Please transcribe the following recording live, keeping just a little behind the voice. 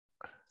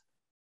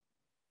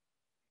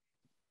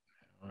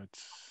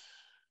it's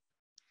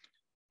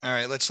all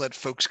right. Let's let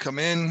folks come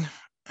in,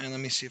 and let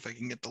me see if I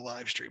can get the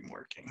live stream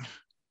working.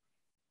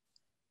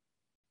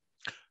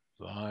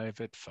 live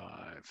at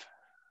 5.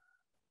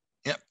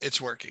 Yep, it's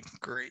working.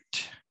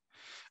 Great.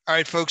 All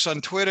right, folks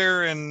on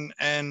Twitter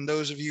and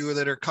those of you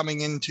that are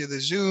coming into the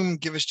Zoom,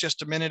 give us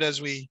just a minute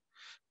as we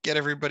get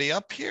everybody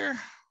up here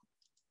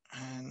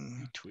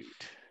and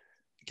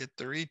get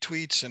the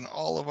retweets and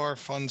all of our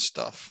fun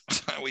stuff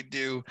that we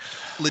do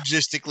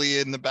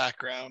logistically in the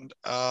background.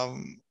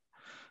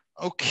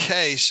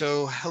 Okay,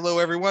 so hello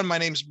everyone. My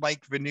name is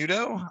Mike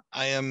Venuto.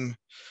 I am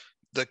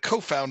the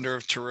co-founder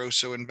of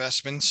Toroso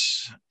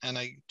Investments and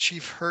a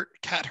chief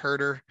cat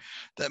herder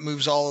that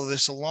moves all of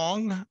this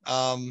along.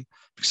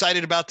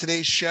 Excited about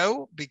today's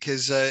show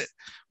because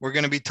we're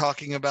going to be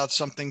talking about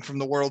something from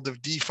the world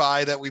of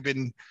DeFi that we've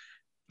been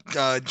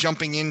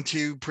jumping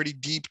into pretty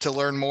deep to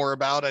learn more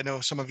about. I know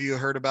some of you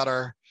heard about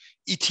our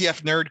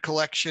ETF nerd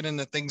collection and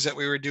the things that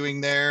we were doing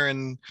there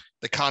and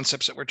the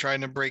concepts that we're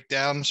trying to break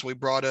down. So we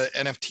brought an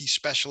NFT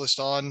specialist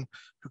on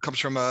who comes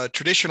from a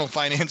traditional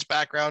finance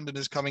background and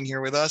is coming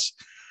here with us.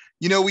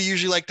 You know, we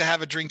usually like to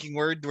have a drinking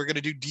word. We're going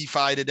to do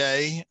DeFi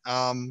today.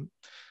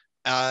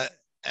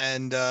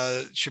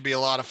 It should be a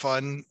lot of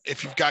fun.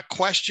 If you've got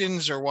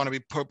questions or want to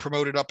be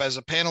promoted up as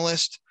a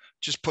panelist,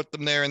 just put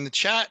them there in the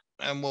chat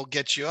and we'll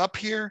get you up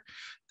here.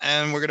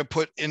 And we're going to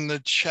put in the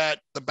chat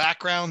the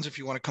backgrounds if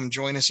you want to come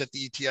join us at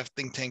the ETF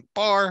Think Tank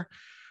bar.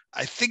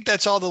 I think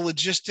that's all the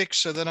logistics.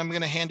 So then I'm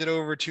going to hand it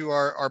over to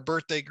our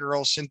birthday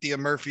girl, Cynthia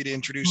Murphy, to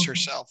introduce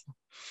herself.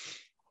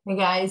 Hey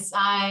guys,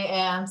 I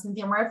am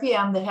Cynthia Murphy.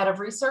 I'm the head of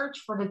research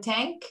for the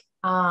tank.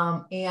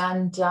 I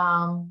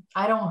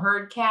don't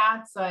herd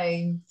cats.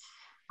 I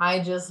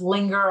just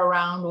linger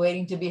around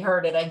waiting to be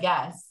herded, I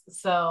guess.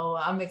 So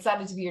I'm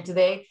excited to be here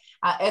today.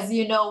 As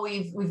you know,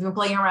 we've been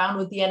playing around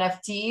with the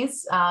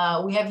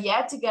NFTs. We have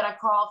yet to get a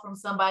call from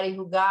somebody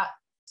who got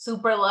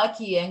super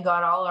lucky and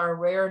got all our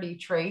rarity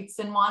traits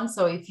in one.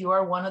 So if you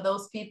are one of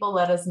those people,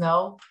 let us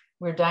know.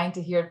 We're dying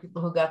to hear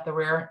people who got the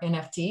rare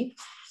NFT.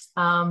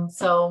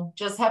 So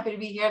just happy to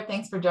be here.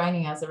 Thanks for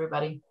joining us,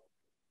 everybody.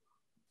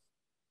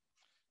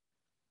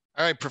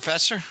 All right,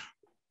 Professor.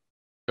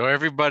 So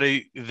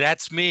everybody,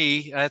 that's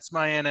me. That's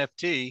my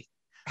NFT.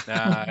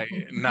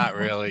 Not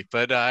really,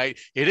 but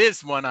it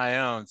is one I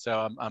own.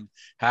 So I'm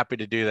happy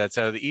to do that.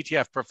 So the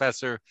ETF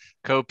professor,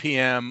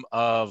 co-PM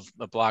of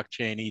the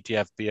blockchain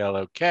ETF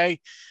BLOK,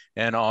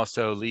 and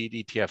also lead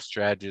ETF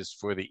strategist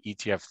for the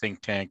ETF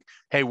Think Tank.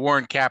 Hey,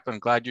 Warren Kaplan,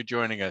 glad you're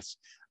joining us.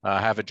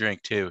 Have a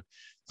drink too.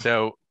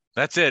 So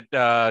that's it.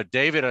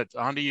 David,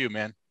 on to you,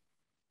 man.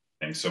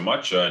 Thanks so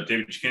much.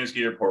 David Chikansky,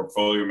 your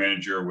portfolio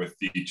manager with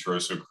the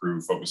Toroso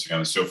crew, focusing on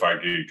the SoFi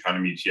Gig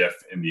Economy ETF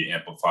and the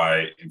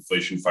Amplify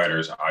Inflation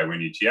Fighters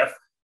iWin ETF.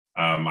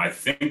 I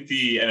think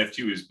the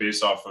NFT was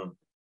based off of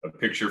a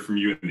picture from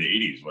you in the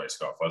 80s,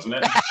 Weisskopf, wasn't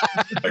it?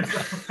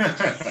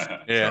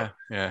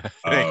 Yeah.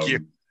 Thank you.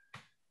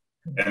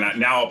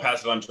 And now I'll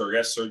pass it on to our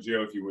guest,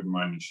 Sergio, if you wouldn't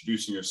mind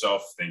introducing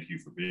yourself. Thank you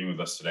for being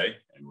with us today,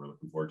 and we're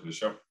looking forward to the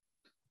show.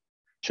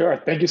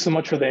 Sure. Thank you so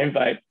much for the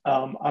invite.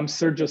 I'm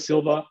Sergio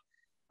Silva.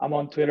 I'm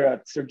on Twitter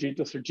at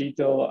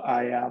Sergito.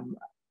 I am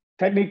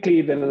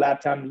technically the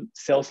Latam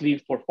sales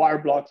lead for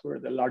Fireblocks. We're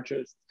the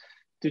largest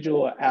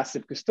digital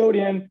asset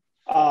custodian,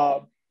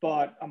 but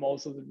I'm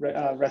also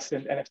the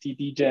resident NFT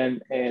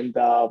degen, and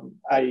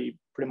I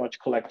pretty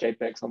much collect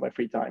JPEGs on my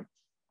free time.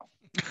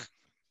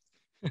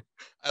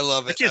 I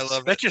love it.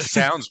 That just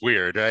sounds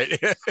weird, right?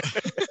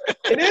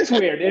 It is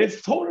weird. It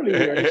is totally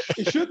weird.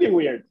 It should be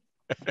weird.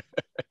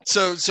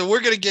 So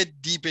we're going to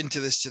get deep into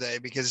this today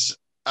because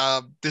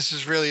this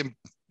is really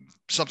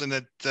something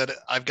that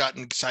I've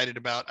gotten excited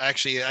about.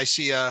 Actually, I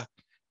see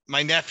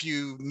my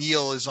nephew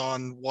Neil is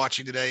on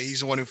watching today. He's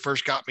the one who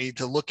first got me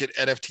to look at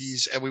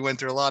NFTs, and we went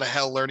through a lot of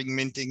hell learning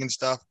minting and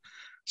stuff.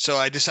 So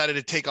I decided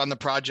to take on the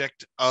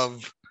project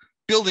of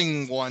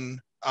building one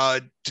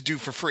to do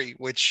for free,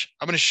 which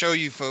I'm going to show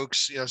you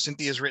folks. You know,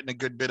 Cynthia's written a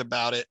good bit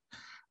about it,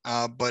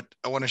 but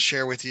I want to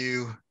share with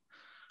you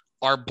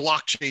our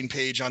blockchain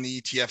page on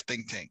the ETF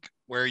Think Tank,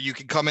 where you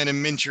can come in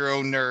and mint your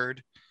own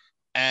nerd.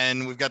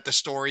 And we've got the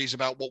stories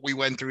about what we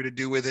went through to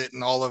do with it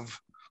and all of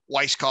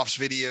Weisskopf's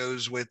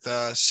videos with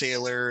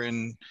Saylor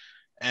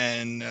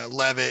and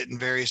Levitt and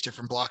various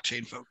different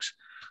blockchain folks.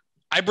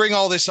 I bring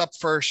all this up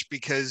first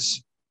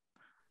because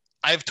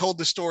I've told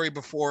the story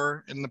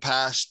before in the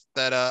past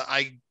that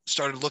I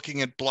started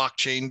looking at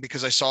blockchain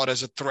because I saw it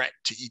as a threat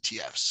to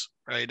ETFs,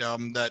 right?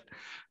 That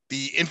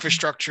the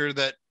infrastructure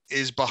that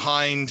is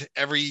behind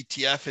every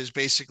ETF is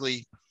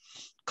basically,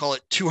 call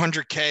it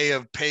 200K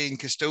of paying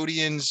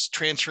custodians,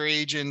 transfer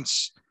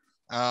agents,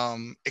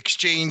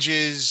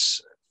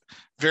 exchanges,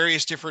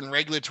 various different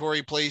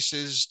regulatory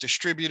places,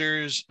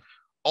 distributors,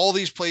 all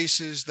these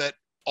places that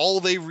all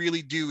they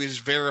really do is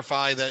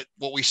verify that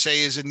what we say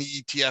is in the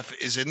ETF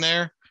is in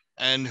there,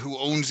 and who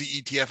owns the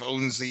ETF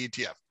owns the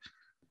ETF.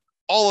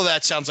 All of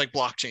that sounds like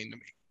blockchain to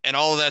me. And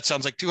all of that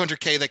sounds like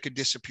 200K that could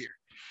disappear.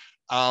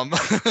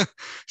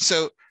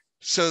 So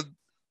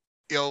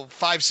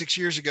 5-6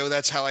 years ago,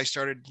 that's how I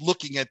started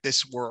looking at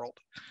this world.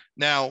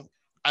 Now,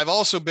 I've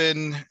also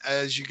been,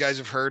 as you guys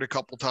have heard a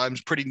couple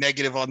times, pretty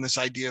negative on this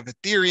idea of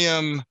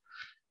Ethereum.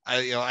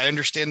 I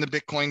understand the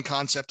Bitcoin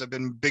concept. I've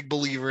been a big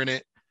believer in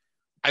it.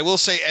 I will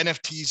say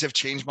NFTs have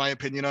changed my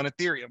opinion on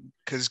Ethereum,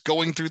 because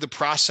going through the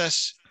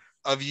process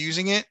of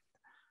using it,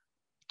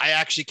 I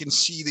actually can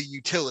see the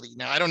utility.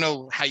 Now, I don't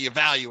know how you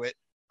value it.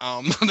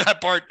 That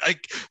part,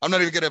 I'm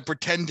not even going to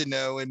pretend to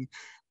know.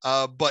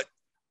 But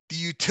the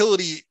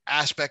utility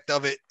aspect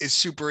of it is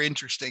super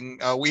interesting.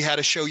 We had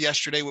a show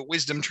yesterday with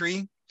Wisdom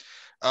Tree,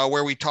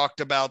 where we talked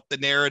about the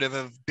narrative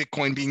of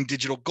Bitcoin being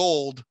digital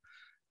gold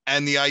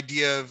and the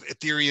idea of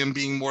Ethereum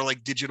being more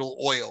like digital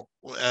oil.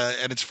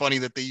 And it's funny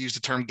that they use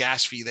the term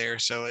gas fee there.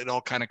 So it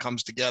all kind of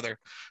comes together,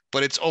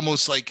 but it's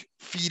almost like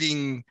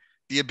feeding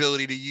the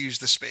ability to use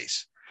the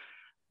space.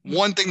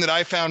 One thing that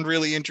I found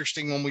really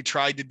interesting when we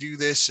tried to do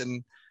this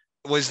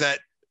was that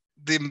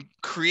the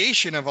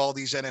creation of all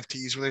these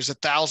NFTs, where there's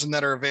 1,000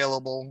 that are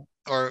available,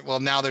 or well,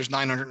 now there's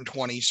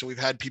 920. So we've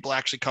had people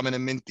actually come in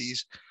and mint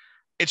these.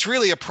 It's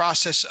really a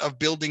process of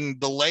building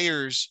the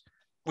layers,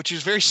 which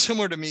is very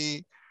similar to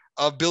me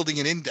of building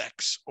an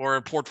index or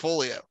a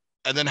portfolio,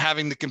 and then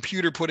having the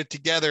computer put it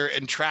together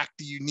and track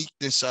the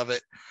uniqueness of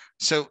it.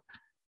 So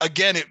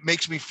again, it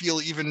makes me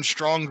feel even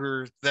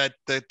stronger that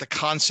the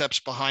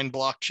concepts behind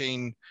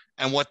blockchain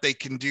and what they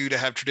can do to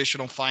have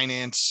traditional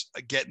finance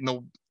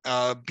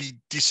be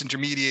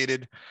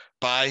disintermediated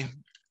by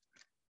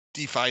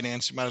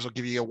DeFinance. Might as well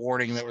give you a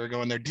warning that we're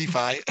going there,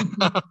 DeFi.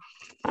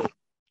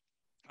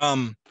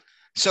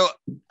 So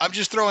I'm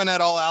just throwing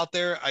that all out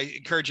there. I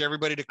encourage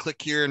everybody to click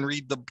here and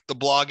read the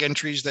blog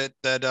entries that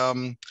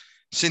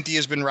Cynthia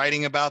has been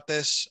writing about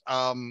this,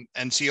 and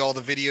see all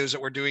the videos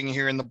that we're doing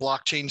here in the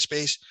blockchain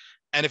space.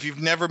 And if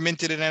you've never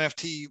minted an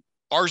NFT,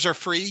 ours are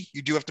free.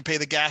 You do have to pay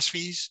the gas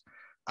fees.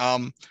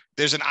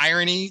 There's an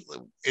irony.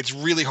 It's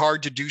really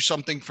hard to do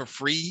something for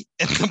free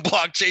in the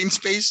blockchain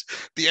space.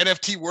 The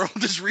NFT world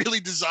is really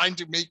designed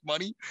to make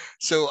money.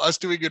 So us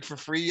doing it for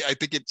free, I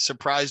think it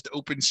surprised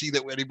OpenSea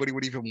that anybody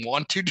would even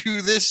want to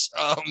do this.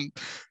 I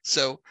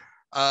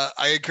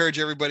encourage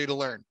everybody to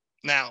learn.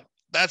 Now,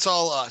 that's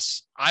all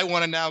us. I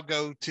want to now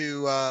go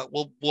to,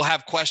 we'll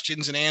have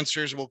questions and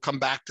answers. We'll come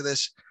back to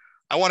this.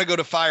 I want to go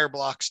to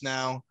Fireblocks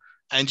now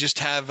and just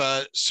have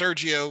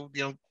Sergio,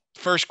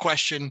 first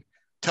question.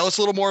 Tell us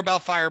a little more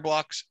about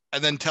Fireblocks,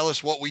 and then tell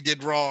us what we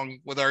did wrong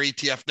with our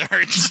ETF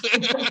nerds.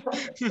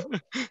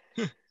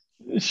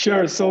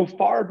 Sure. So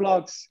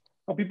Fireblocks,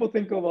 people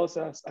think of us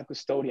as a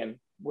custodian,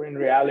 where in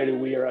reality,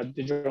 we are a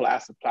digital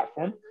asset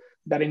platform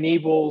that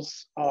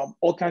enables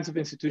all kinds of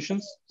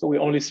institutions. So we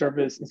only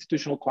service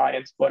institutional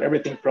clients, but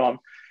everything from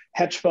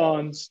hedge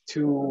funds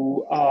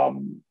to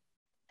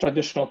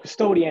traditional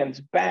custodians,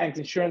 banks,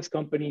 insurance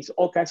companies,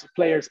 all kinds of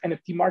players,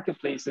 NFT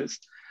marketplaces,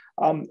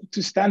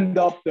 to stand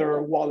up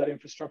their wallet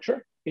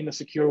infrastructure in a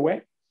secure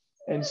way.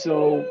 And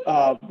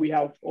so we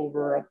have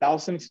over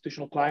 1,000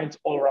 institutional clients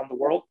all around the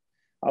world.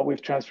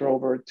 We've transferred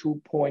over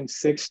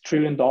 $2.6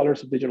 trillion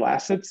of digital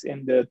assets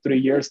in the 3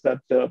 years that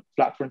the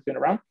platform's been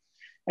around.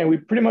 And we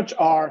pretty much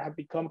have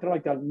become kind of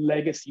like a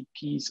legacy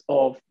piece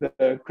of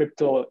the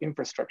crypto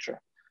infrastructure.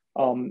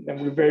 And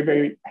we're very,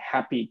 very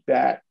happy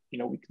that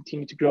we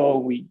continue to grow.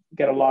 We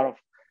get a lot of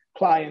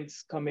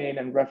clients come in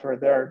and refer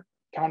their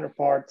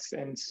counterparts.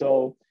 And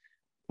so,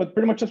 but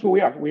pretty much that's what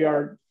we are. We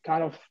are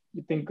kind of,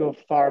 you think of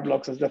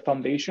Fireblocks as the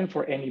foundation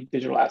for any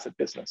digital asset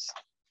business.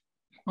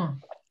 All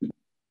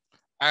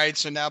right,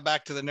 so now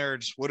back to the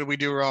nerds. What did we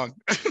do wrong?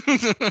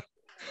 It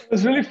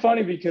was really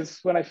funny because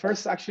when I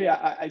first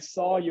I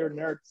saw your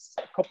nerds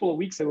a couple of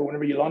weeks ago,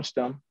 whenever you launched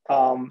them.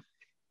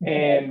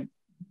 And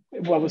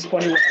what was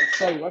funny when I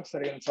saw your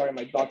website again, sorry,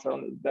 my dogs are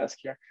on the desk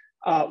here.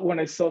 When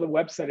I saw the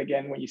website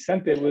again, when you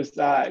sent it, was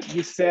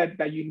you said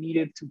that you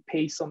needed to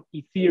pay some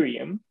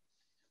Ethereum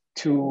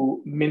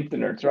to mint the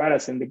nerds, right?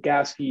 As in the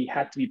gas fee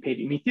had to be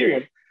paid in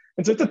Ethereum.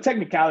 And so it's a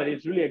technicality,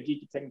 it's really a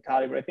geeky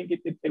technicality, but I think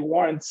it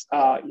warrants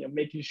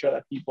making sure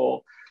that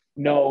people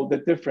know the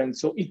difference.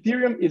 So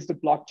Ethereum is the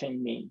blockchain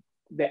name.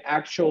 The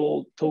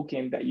actual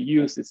token that you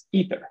use is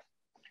Ether.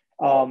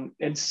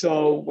 And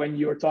so when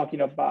you're talking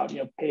about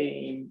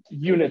paying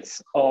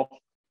units of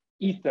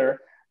Ether,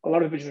 a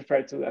lot of it is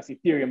referred to as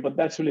Ethereum, but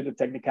that's really the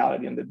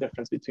technicality and the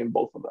difference between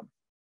both of them.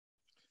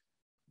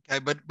 Okay,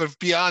 but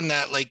beyond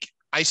that, like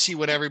I see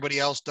what everybody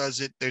else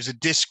does. There's a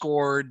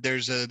Discord,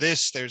 there's a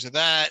this, there's a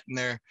that, and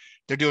they're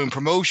doing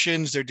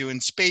promotions, they're doing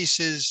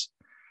spaces.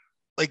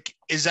 Like,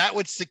 is that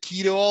what's the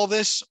key to all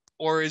this,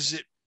 or is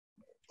it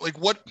like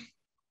what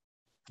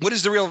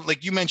is the real?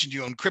 Like you mentioned,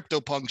 you own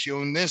CryptoPunks, you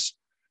own this.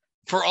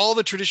 For all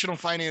the traditional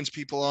finance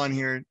people on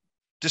here,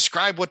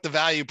 describe what the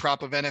value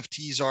prop of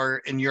NFTs are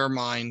in your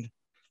mind.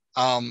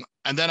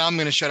 And then I'm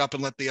going to shut up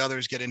and let the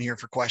others get in here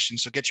for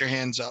questions. So get your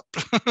hands up.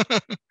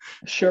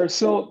 Sure.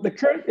 So the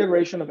current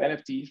iteration of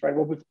NFTs, right?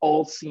 What we've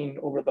all seen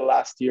over the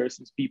last year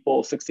since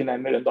people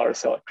 $69 million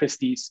sale at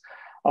Christie's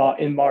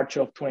in March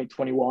of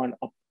 2021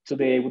 up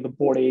today with the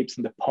Bored Apes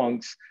and the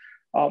Punks.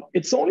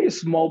 It's only a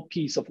small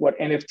piece of what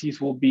NFTs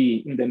will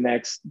be in the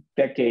next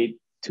decade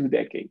 2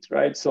 decades,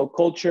 right? So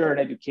culture and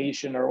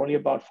education are only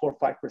about 4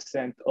 or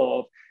 5%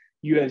 of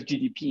US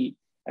GDP.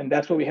 And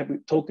that's what we have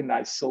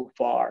tokenized so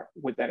far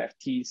with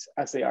NFTs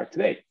as they are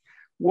today.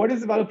 What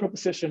is the value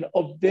proposition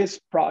of this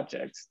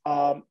project?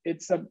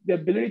 It's the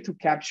ability to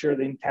capture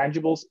the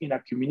intangibles in a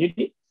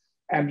community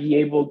and be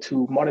able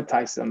to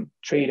monetize them,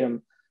 trade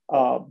them,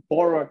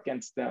 borrow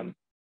against them,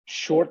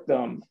 short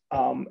them.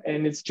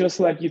 And it's just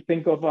like you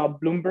think of a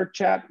Bloomberg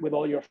chat with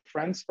all your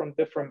friends from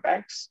different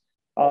banks.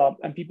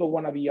 And people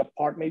want to be a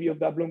part maybe of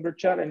that Bloomberg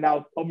chat. And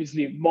now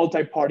obviously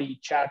multi-party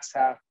chats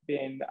have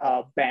been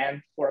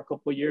banned for a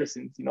couple of years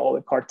since, you know, all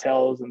the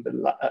cartels and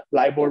the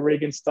LIBOR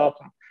rig and stuff.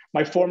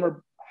 My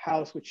former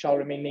house, which shall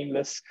remain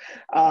nameless.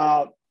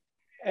 But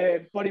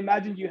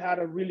imagine you had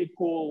a really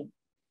cool,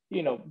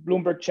 you know,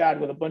 Bloomberg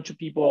chat with a bunch of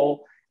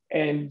people,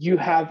 and you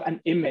have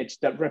an image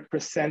that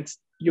represents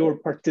your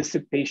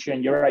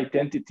participation, your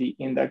identity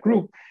in that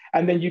group.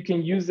 And then you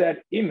can use that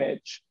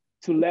image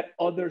to let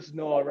others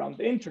know around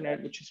the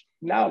internet, which is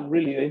now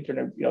really the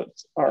internet, you know,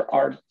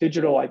 our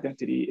digital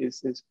identity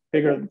is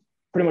bigger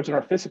pretty much than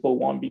our physical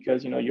one,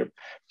 because, you know, your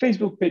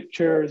Facebook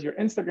pictures, your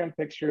Instagram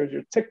pictures,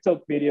 your TikTok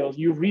videos,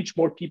 you reach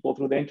more people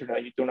through the internet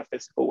than you do in a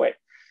physical way.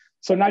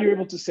 So now you're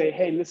able to say,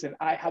 hey, listen,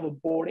 I have a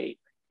Bored Ape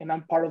and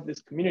I'm part of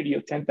this community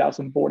of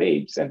 10,000 Bored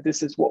Apes, and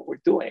this is what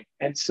we're doing.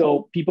 And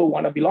so people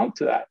want to belong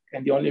to that.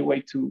 And the only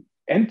way to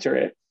enter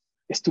it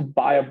is to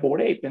buy a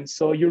Bored Ape. And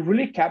so you're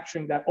really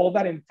capturing that, all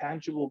that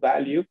intangible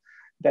value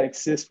that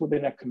exists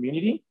within a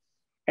community.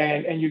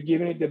 And you're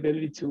giving it the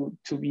ability to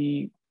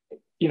be,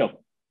 you know,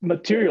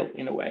 material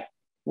in a way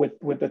with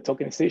the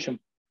tokenization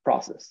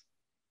process.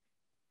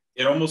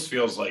 It almost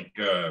feels like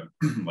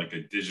like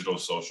a digital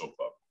social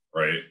club,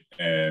 right?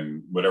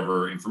 And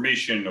whatever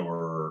information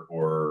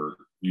or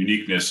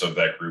uniqueness of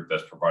that group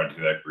that's provided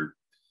to that group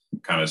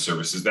kind of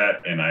services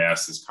that. And I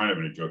ask this kind of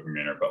in a joking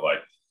manner, but like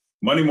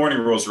Monday morning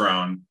rolls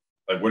around,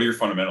 like what are your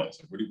fundamentals?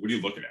 Like, what are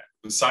you looking at?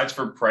 Besides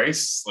for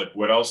price, like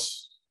what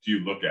else do you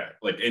look at?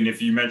 Like, and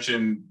if you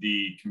mention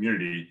the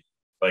community,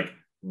 like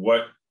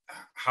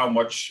how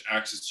much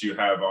access do you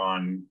have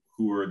on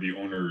who are the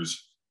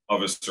owners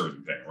of a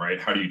certain thing, right?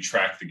 How do you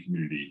track the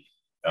community?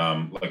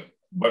 Like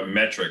what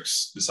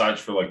metrics, besides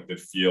for like the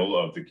feel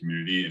of the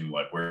community and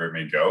like where it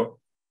may go,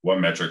 what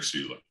metrics are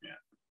you looking at?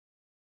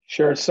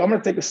 Sure. So I'm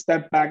going to take a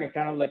step back and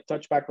kind of like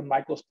touch back on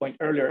Michael's point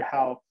earlier,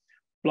 how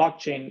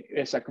blockchain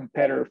is a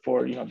competitor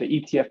for, you know, the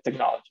ETF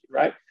technology,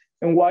 right?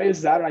 And why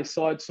is that? I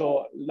saw it.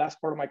 So last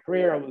part of my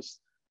career, I was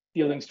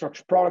dealing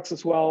structured products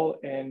as well.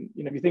 And,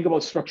 you know, if you think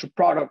about structured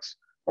products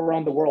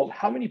around the world,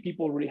 how many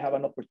people really have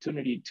an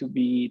opportunity to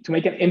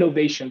make an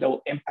innovation that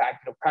will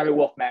impact, you know, private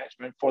wealth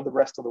management for the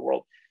rest of the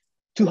world?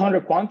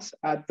 200 quants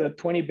at the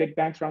 20 big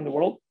banks around the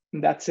world,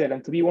 and that's it.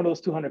 And to be one of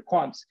those 200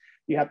 quants,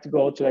 you have to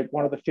go to like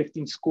one of the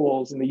 15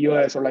 schools in the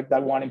US, or like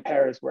that one in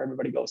Paris where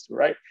everybody goes to,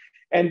 right?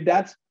 And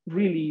that's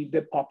really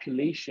the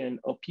population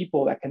of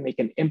people that can make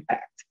an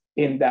impact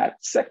in that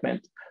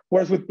segment.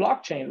 Whereas with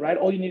blockchain, right,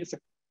 all you need is a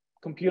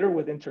computer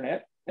with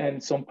internet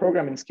and some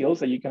programming skills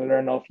that you can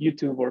learn off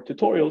YouTube or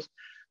tutorials.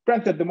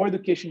 Granted, the more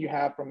education you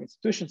have from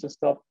institutions and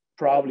stuff,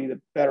 probably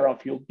the better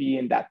off you'll be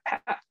in that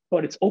path.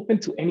 But it's open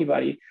to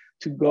anybody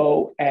to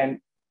go and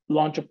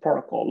launch a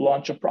protocol,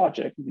 launch a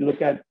project. You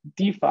look at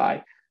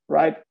DeFi,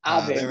 right?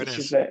 Aave, which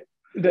is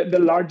the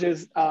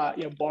largest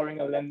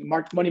borrowing and lending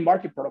money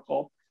market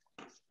protocol.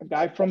 A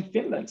guy from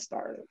Finland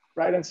started,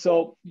 right? And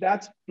so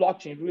that's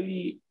blockchain,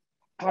 really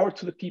power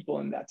to the people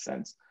in that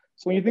sense.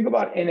 So when you think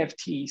about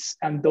NFTs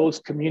and those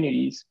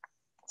communities,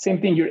 same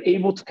thing, you're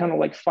able to kind of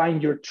like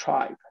find your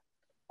tribe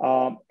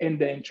in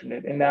the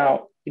internet. And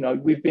now, you know,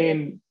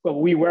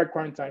 we were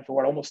quarantined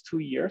for almost 2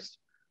 years,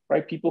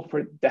 right? People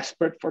were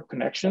desperate for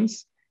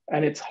connections,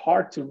 and it's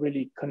hard to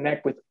really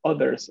connect with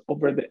others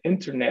over the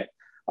internet.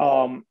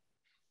 And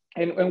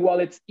while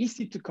it's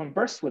easy to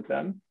converse with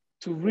them,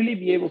 to really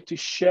be able to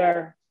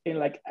share in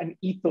like an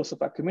ethos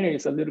of a community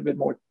is a little bit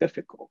more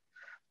difficult.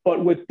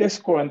 But with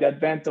Discord and the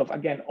advent of,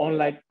 again,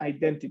 online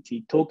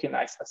identity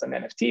tokenized as an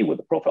NFT with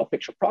the profile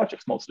picture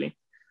projects mostly,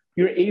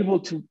 you're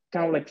able to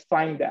kind of like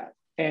find that.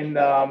 And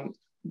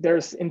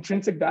there's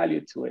intrinsic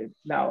value to it.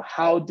 Now,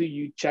 how do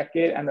you check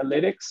it?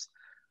 Analytics?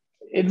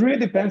 It really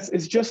depends.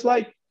 It's just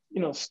like,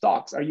 you know,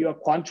 stocks. Are you a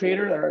quant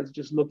trader that is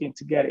just looking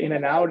to get in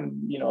and out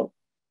and, you know,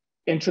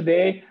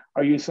 intraday?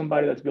 Are you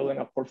somebody that's building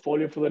a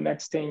portfolio for the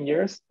next 10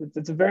 years?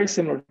 It's a very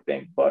similar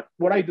thing. But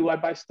what I do, I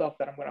buy stuff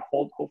that I'm going to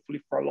hold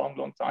hopefully for a long,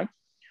 long time.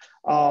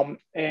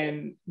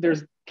 And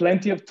there's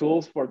plenty of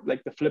tools for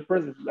like the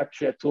flippers. There's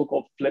actually a tool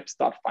called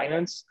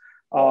flips.finance.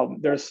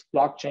 There's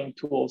blockchain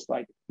tools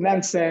like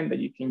Nansen that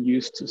you can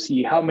use to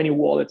see how many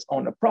wallets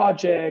own a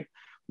project,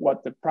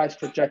 what the price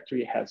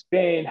trajectory has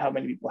been, how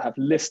many people have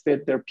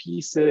listed their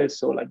pieces.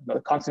 So like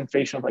the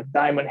concentration of like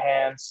diamond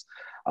hands.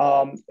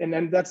 And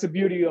then that's the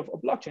beauty of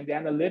blockchain. The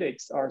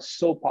analytics are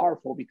so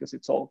powerful because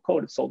it's all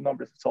code, it's all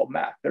numbers, it's all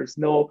math. There's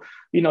no,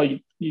 you know, you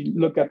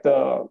look at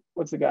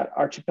what's the guy,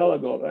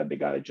 Archipelago, the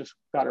guy that just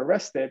got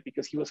arrested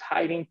because he was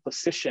hiding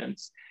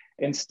positions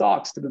in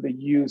stocks through the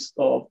use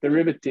of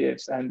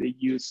derivatives and the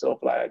use of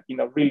like,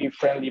 really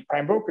friendly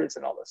prime brokers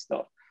and all this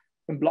stuff.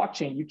 In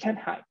blockchain, you can't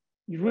hide.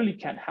 You really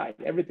can't hide.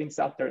 Everything's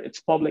out there.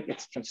 It's public,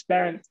 it's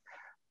transparent.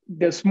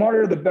 The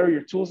smarter, the better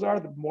your tools are,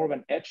 the more of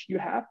an edge you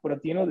have. But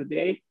at the end of the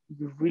day,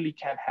 you really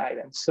can't hide.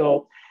 And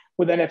so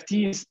with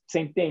NFTs,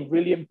 same thing,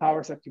 really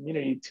empowers a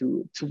community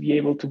to be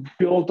able to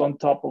build on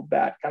top of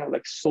that kind of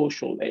like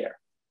social layer.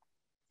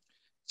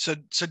 So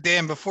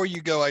Dan, before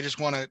you go, I just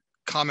want to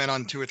comment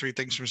on 2 or 3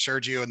 things from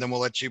Sergio, and then we'll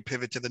let you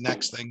pivot to the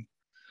next thing.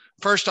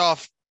 First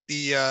off,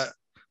 the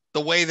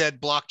way that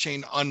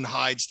blockchain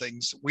unhides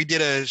things. We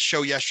did a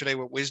show yesterday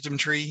with Wisdom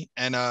Tree,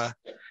 and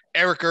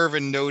Eric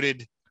Irvin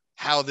noted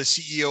how the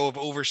CEO of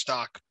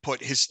Overstock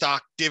put his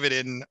stock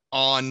dividend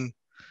on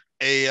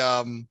a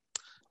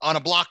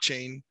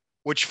blockchain,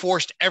 which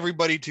forced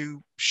everybody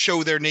to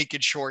show their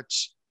naked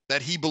shorts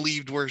that he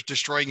believed were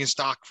destroying his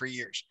stock for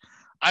years.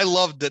 I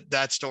loved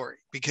that story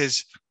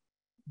because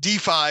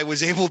DeFi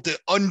was able to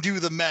undo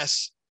the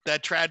mess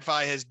that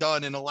TradFi has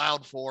done and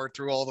allowed for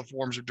through all the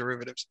forms of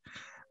derivatives.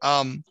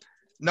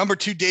 Number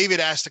 2, David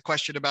asked a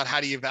question about how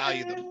do you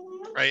value them,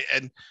 right?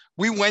 And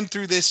we went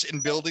through this in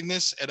building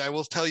this, and I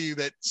will tell you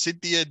that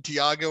Cynthia and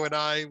Tiago and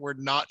I were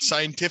not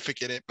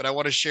scientific in it, but I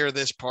want to share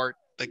this part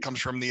that comes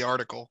from the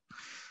article.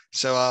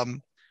 So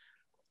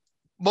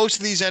most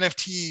of these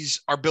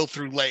NFTs are built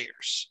through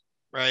layers,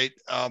 right?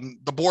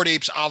 The Bored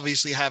Apes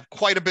obviously have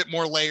quite a bit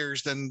more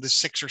layers than the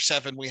 6 or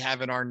 7 we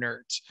have in our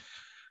nerds.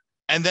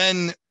 And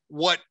then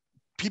what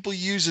people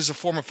use as a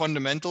form of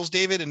fundamentals,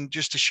 David, and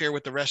just to share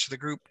with the rest of the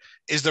group,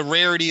 is the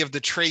rarity of the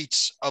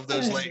traits of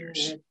those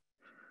layers.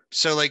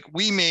 So like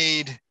we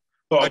made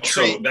a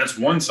trait. So that's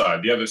one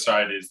side. The other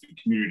side is the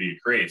community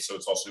it creates. So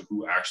it's also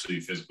who actually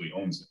physically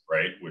owns it,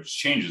 right? Which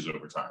changes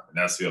over time. And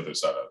that's the other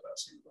side I was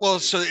asking about. Well,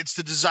 so it's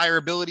the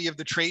desirability of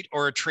the trait,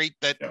 or a trait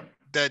that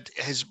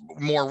is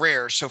more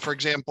rare. So for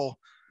example,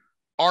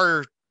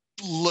 our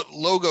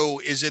logo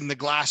is in the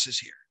glasses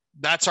here.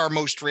 That's our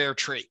most rare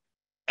trait.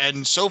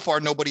 And so far,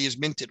 nobody has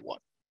minted one.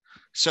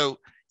 So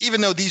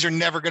even though these are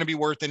never going to be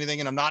worth anything,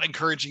 and I'm not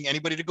encouraging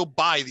anybody to go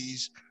buy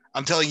these,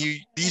 I'm telling you,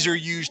 these are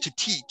used to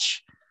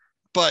teach.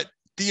 But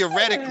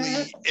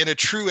theoretically, in a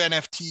true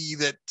NFT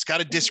that's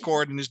got a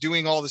Discord and is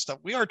doing all this stuff,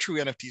 we are true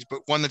NFTs,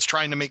 but one that's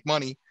trying to make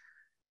money,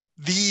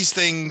 these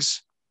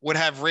things would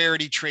have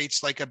rarity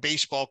traits like a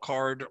baseball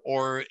card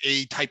or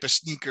a type of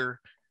sneaker.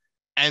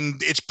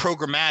 And it's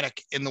programmatic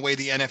in the way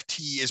the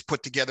NFT is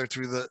put together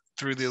through the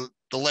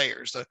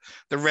layers,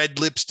 the red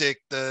lipstick,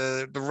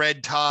 the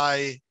red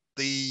tie,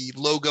 the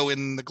logo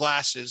in the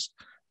glasses.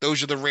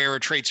 Those are the rarer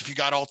traits. If you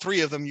got all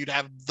 3 of them, you'd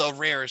have the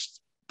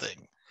rarest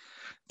thing.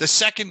 The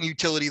second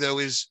utility, though,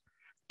 is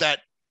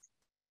that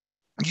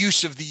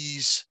use of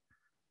these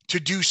to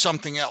do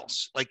something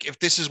else. Like if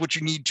this is what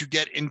you need to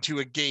get into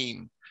a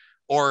game,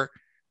 or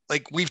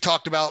like we've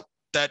talked about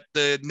that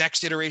the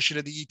next iteration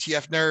of the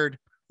ETF Nerd,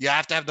 you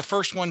have to have the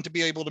first one to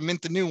be able to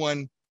mint the new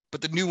one,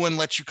 but the new one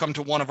lets you come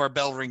to one of our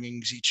bell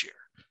ringings each year.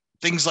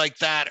 Things like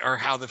that are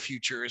how the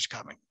future is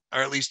coming,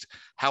 or at least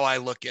how I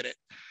look at it.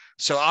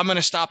 So I'm going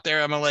to stop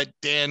there. I'm going to let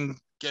Dan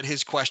get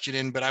his question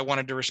in, but I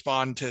wanted to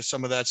respond to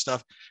some of that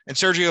stuff. And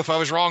Sergio, if I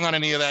was wrong on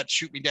any of that,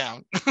 shoot me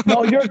down.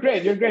 No, you're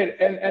great. You're great.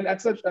 And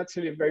that's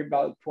really a very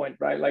valid point,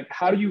 right? Like,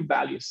 how do you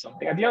value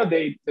something? At the end of the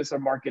day, these are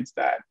markets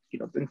that,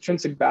 the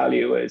intrinsic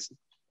value is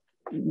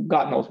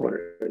God knows what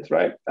it is,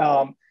 right?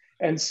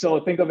 And so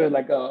think of it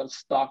like a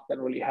stock that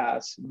really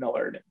has no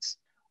earnings.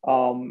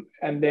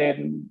 And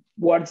then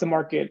what's the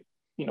market,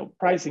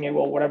 pricing it?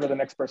 Well, whatever the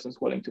next person is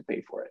willing to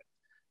pay for it,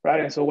 right?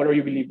 And so whatever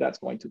you believe that's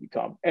going to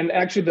become. And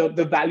actually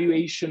the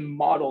valuation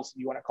models, if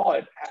you want to call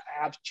it,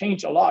 have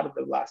changed a lot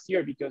over the last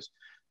year because,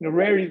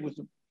 rarity was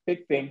a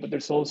big thing, but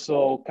there's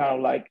also kind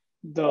of like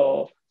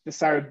the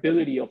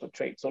desirability of a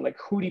trade. So like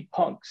hoodie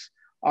punks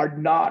are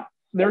not,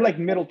 they're like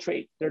middle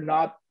trade.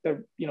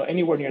 They're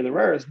anywhere near the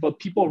rarest, but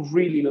people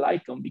really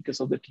like them because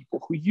of the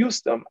people who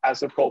use them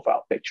as a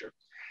profile picture.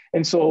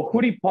 And so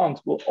hoodie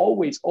punks will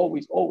always,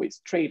 always, always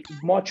trade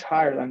much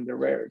higher than the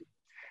rarity.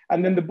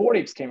 And then the Bored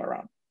Apes came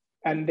around,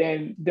 and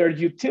then their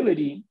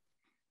utility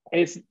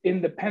is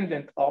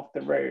independent of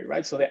the rarity,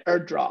 right? So the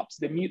airdrops,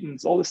 the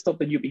mutants, all the stuff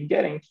that you've been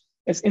getting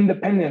is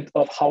independent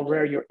of how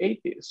rare your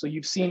ape is. So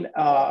you've seen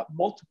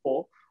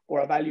multiple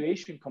or a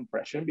valuation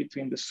compression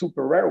between the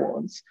super rare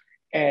ones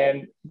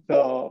and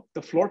the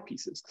floor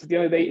pieces. Because at the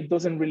end of the day, it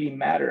doesn't really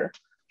matter.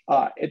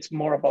 It's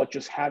more about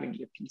just having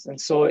the piece. And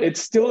so it's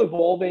still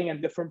evolving,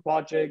 and different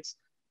projects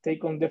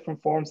take on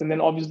different forms. And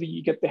then obviously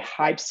you get the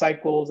hype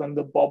cycles and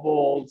the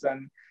bubbles,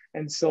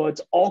 and so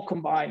it's all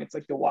combined. It's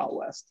like the Wild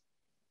West.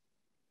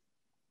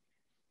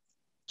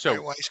 So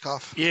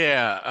Weisskopf.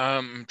 Yeah,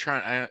 I'm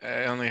trying.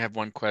 I only have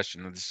one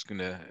question. This is going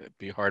to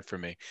be hard for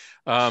me.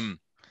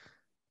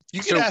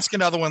 You can ask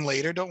another one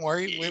later. Don't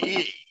worry.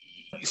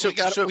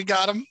 We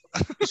got them.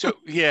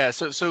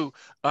 So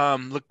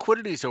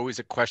liquidity is always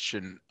a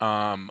question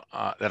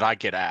that I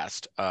get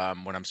asked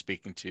when I'm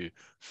speaking to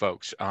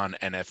folks on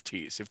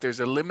NFTs. If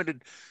there's a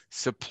limited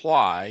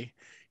supply,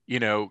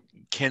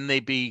 can they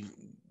be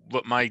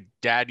what my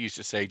dad used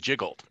to say,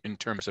 jiggled in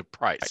terms of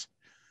price.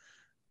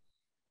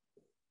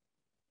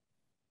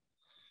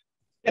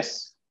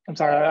 Yes. I'm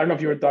sorry. I don't know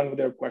if you were done with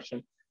your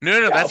question. No,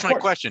 Yeah, that's of my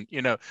course. question.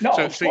 No,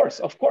 So,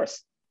 of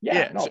course.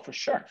 Yeah, no, so, for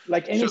sure.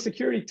 Like any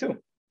security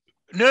too.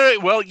 no,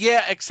 well,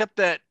 yeah, except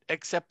that Bill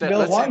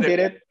let's say Hwang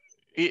that,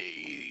 did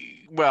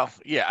well,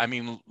 yeah, I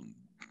mean,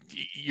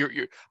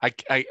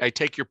 I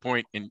take your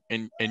point, and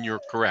you're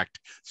correct,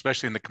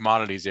 especially in the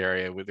commodities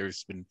area where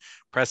there's been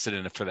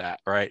precedent for that,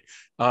 right?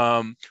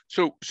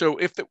 So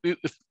if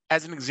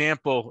as an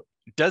example,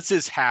 does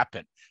this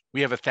happen?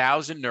 We have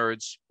 1,000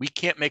 nerds. We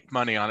can't make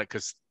money on it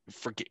because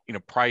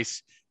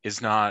price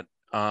is not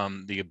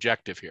the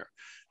objective here.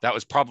 That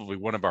was probably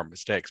one of our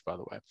mistakes, by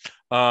the way.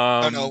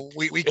 No,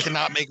 we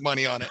cannot make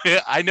money on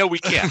it. I know we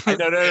can't. I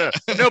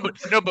know,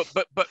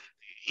 but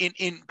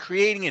in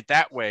creating it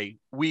that way,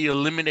 we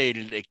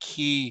eliminated a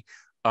key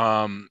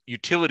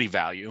utility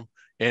value,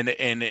 and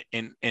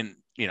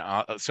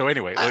so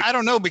anyway, I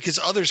don't know, because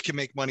others can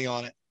make money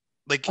on it.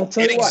 Like,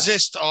 it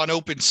exists on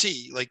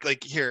OpenSea.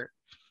 Like here,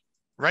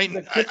 right?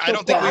 I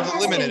don't think we've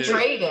eliminated it.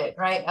 Trade it,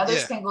 right?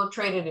 Others can go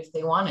trade it if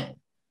they want it.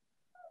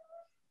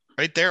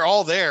 Right, they're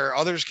all there.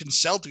 Others can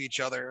sell to each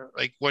other.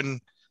 Like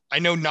when I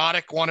know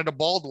Nautic wanted a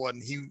bald one,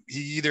 he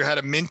either had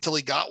a mint till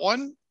he got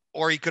one,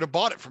 or he could have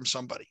bought it from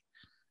somebody.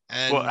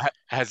 And well,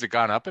 has it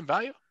gone up in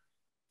value?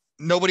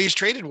 Nobody's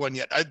traded one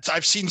yet.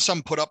 I've seen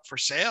some put up for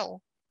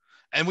sale,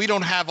 and we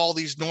don't have all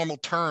these normal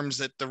terms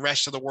that the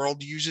rest of the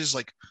world uses,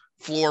 like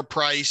floor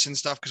price and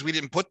stuff, because we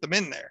didn't put them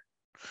in there.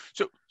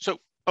 So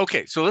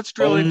okay, so let's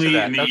drill into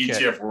that. Only in the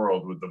ETF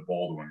world would the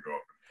bald one go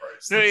up.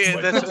 No, yeah,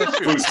 that's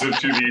exclusive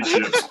to the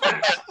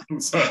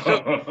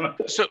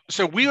ETF.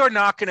 So we are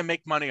not going to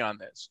make money on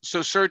this. So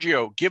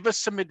Sergio, give us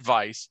some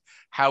advice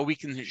how we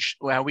can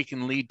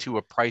lead to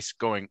a price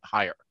going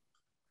higher.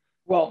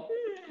 Well,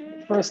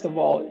 first of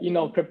all,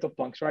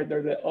 CryptoPunks, right?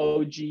 They're the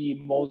OG,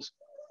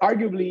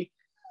 arguably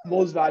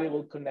most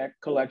valuable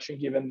collection,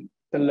 given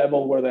the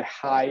level where the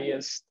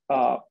highest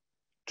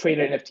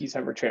traded NFTs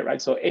ever traded,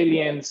 right? So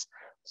aliens,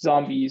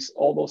 zombies,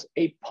 all those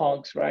ape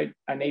punks, right?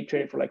 An ape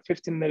traded for like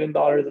 $15 million,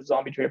 a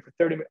zombie traded for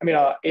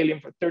alien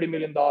for $30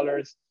 million,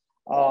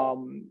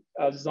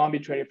 a zombie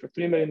traded for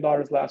 $3 million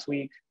last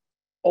week.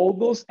 All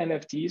those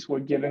NFTs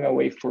were given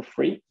away for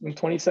free in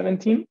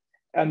 2017,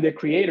 and the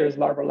creators,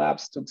 Larva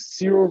Labs, took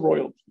 0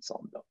 royalties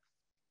on them.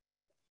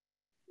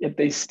 Yet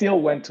they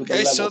still went to the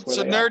levels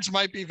so nerds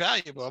might be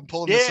valuable. I'm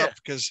pulling this up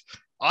because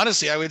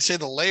honestly, I would say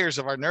the layers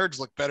of our nerds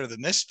look better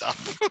than this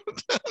stuff.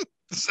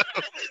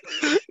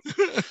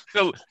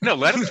 So no,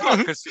 let him talk,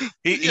 because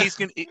he's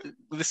gonna.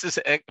 This is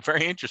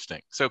very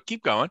interesting. So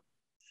keep going.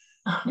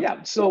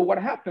 Yeah. So what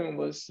happened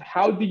was,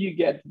 how do you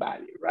get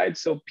value, right?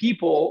 So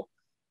people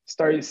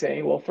started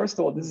saying, well, first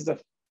of all, this is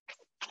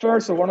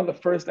one of the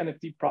first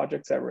NFT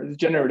projects ever. It's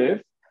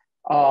generative,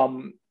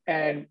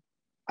 and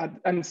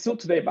still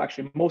today,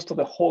 actually, most of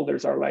the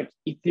holders are like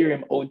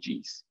Ethereum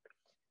OGs,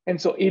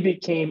 and so it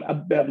became a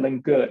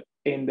beddling good.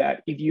 In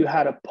that, if you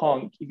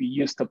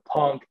used a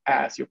punk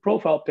as your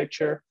profile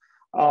picture,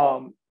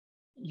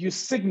 you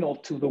signal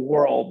to the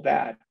world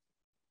that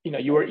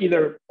you were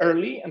either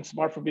early and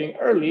smart for being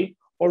early,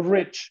 or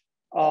rich.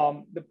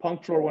 The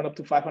punk floor went up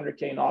to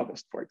 500K in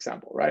August, for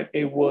example, right?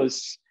 It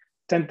was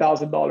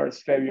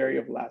 $10,000 February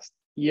of last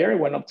year. It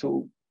went up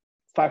to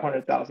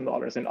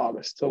 $500,000 in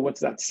August. So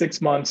what's that? 6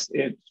 months,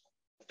 it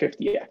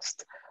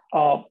 50x'd,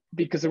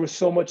 because there was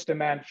so much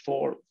demand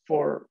for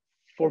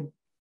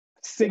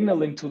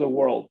signaling to the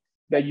world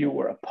that you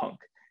were a punk.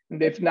 And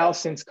they've now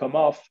since come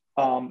off,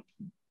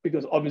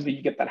 because obviously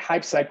you get that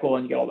hype cycle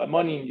and you get all that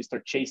money and you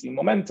start chasing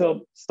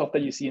momentum, stuff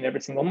that you see in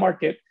every single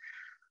market.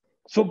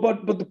 So,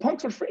 but the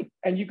punks were free,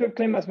 and you could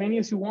claim as many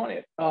as you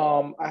wanted.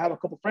 I have a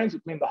couple of friends who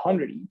claimed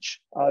 100 each.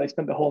 They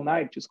spent the whole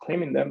night just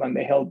claiming them, and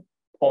they held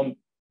on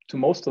to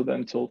most of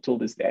them till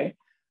this day.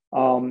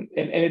 And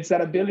it's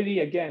that ability,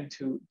 again,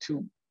 to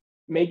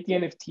make the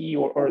NFT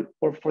or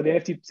for the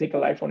NFT to take a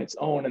life on its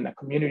own and a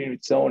community on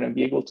its own and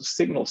be able to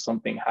signal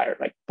something higher.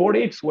 Like Bored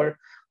Ape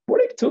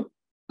took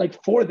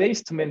like 4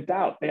 days to mint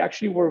out. They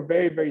actually were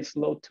very, very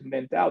slow to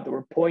mint out. They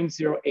were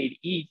 0.08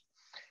 ETH.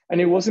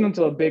 And it wasn't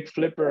until a big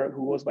flipper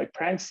who was by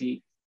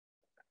Pranksy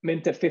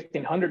minted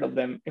 1,500 of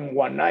them in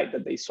one night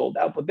that they sold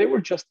out. But they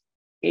were just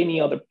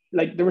any other,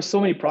 like there were so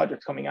many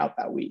projects coming out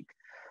that week.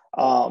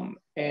 And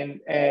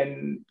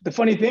the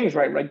funny thing is,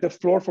 right, the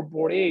floor for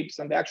Bored Apes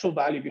and the actual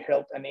value of your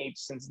held an ape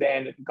since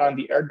then, gotten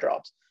the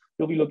airdrops,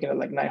 you'll be looking at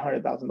like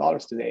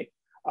 $900,000 today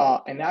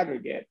in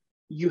aggregate.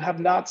 You have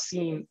not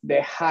seen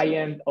the high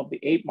end of the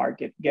ape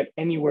market get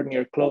anywhere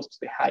near close to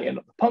the high end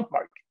of the punk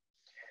market.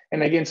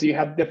 And again, so you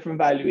have different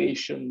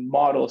valuation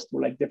models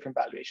through like different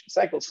valuation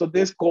cycles. So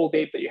this gold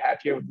ape that you have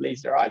here with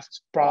Laser Eyes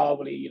is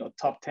probably,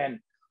 top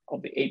 10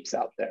 of the apes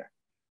out there.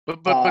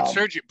 But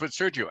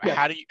Sergio, yeah.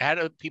 How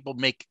do people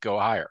make it go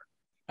higher?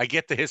 I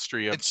get the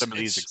history of some of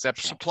these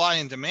exceptions. Supply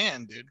and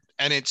demand, dude,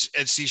 and it's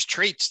these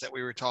traits that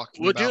we were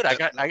talking about. Well,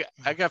 dude,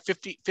 I got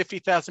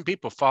 50,000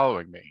 people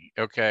following me.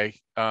 Okay,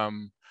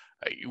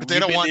 But they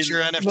don't want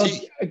your NFT.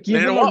 Well,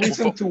 give them a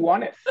reason to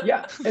want it.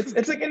 Yeah,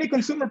 it's like any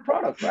consumer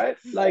product, right?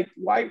 Like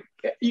why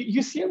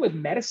you see it with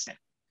medicine.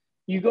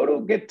 You go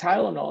to get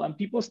Tylenol and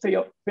people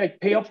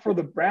pay up for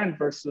the brand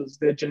versus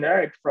the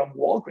generic from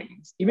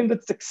Walgreens, even though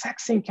it's the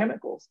exact same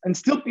chemicals. And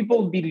still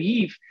people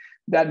believe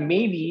that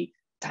maybe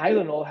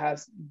Tylenol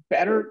has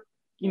better,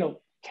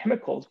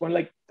 chemicals when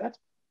like that's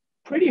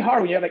pretty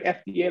hard when you have like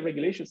FDA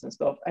regulations and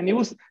stuff. And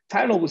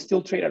Tylenol was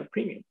still trade at a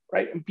premium,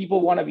 right? And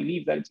people want to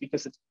believe that it's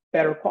because it's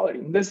better quality.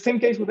 And the same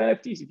case with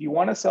NFTs. If you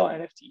want to sell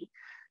NFT,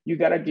 you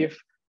got to give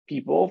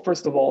people,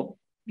 first of all,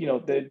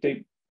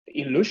 the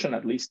illusion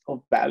at least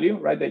of value,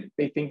 right?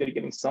 They think they're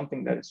getting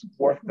something that is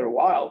worth their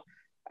while.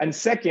 And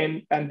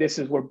second, and this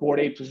is where Bored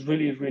Apes is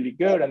really, really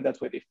good, and that's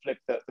why they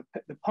flipped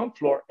the punk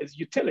floor, is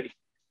utility.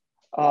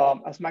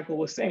 As Michael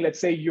was saying, let's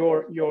say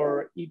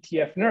your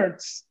ETF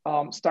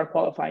nerds start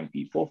qualifying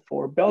people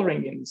for bell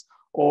ringings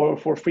or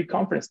for free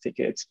conference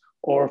tickets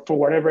or for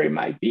whatever it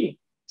might be.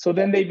 So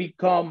then they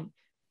become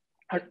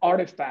an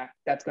artifact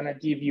that's going to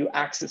give you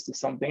access to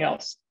something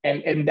else.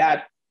 And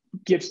that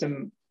gives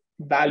them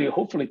value,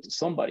 hopefully, to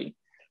somebody.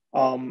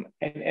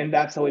 And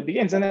that's how it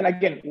begins. And then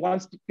again,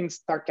 once things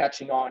start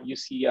catching on, you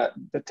see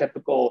the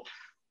typical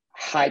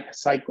hype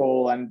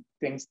cycle and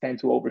things tend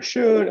to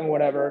overshoot and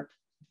whatever.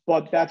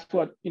 But that's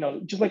what,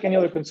 just like any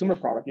other consumer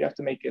product, you have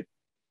to make it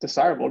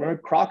desirable. Remember,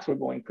 Crocs were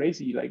going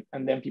crazy,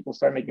 and then people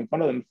started making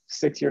fun of them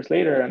 6 years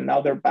later, and now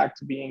they're back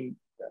to being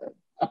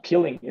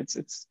appealing.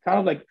 It's kind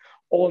of like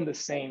all in the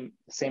same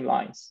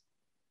lines.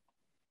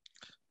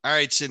 All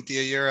right,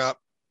 Cynthia, you're up.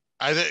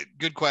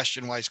 Good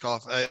question,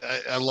 Weisskopf.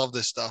 I love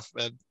this stuff,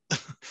 man.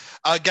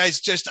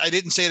 Guys, I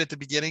didn't say it at the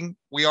beginning.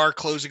 We are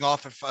closing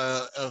off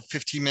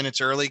 15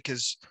 minutes early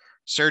because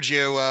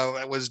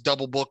Sergio was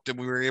double booked and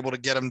we were able to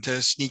get him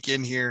to sneak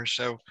in here.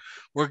 So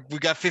we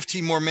got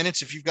 15 more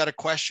minutes. If you've got a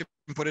question,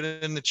 put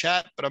it in the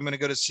chat, but I'm going to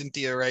go to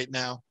Cynthia right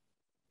now.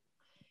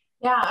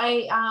 Yeah,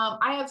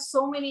 I have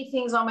so many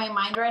things on my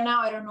mind right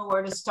now. I don't know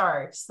where to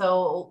start.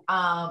 So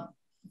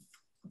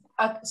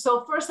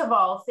first of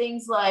all,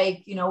 things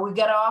like, we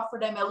got to offer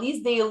them at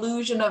least the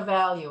illusion of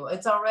value.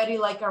 It's already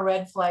like a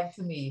red flag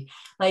to me.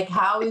 Like,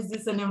 how is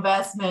this an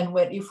investment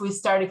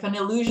if an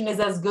illusion is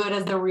as good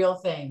as the real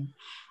thing?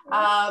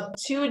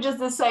 Two, just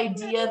this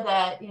idea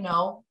that,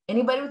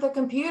 anybody with a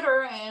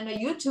computer and a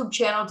YouTube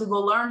channel to go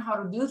learn how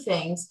to do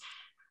things.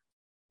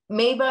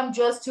 Maybe I'm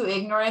just too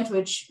ignorant,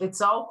 which it's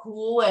all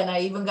cool. And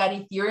I even got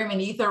Ethereum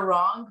and Ether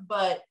wrong,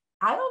 but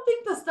I don't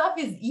think the stuff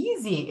is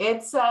easy.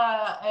 It's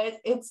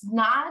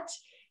not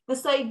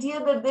this idea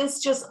that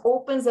this just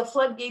opens the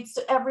floodgates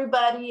to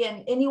everybody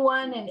and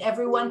anyone and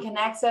everyone can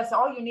access.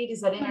 All you need is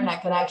that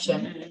internet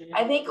connection.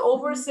 I think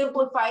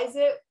oversimplifies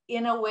it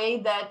in a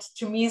way that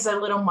to me is a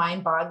little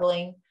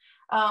mind-boggling.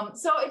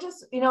 So I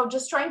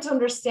just trying to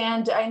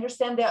understand. I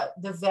understand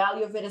that the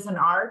value of it as an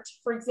art,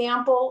 for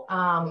example.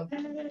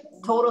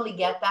 Totally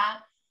get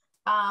that.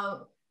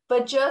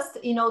 But just,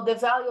 the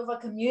value of a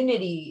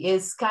community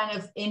is kind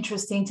of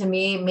interesting to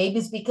me. Maybe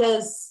it's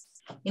because,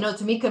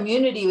 to me,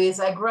 community is,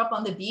 I grew up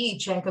on the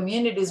beach, and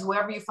community is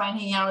whoever you find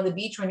hanging out on the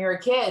beach when you're a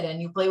kid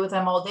and you play with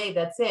them all day.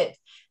 That's it.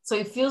 So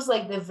it feels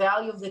like the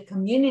value of the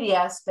community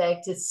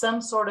aspect is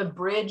some sort of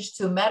bridge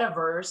to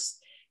metaverse,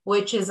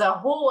 which is a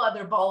whole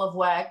other ball of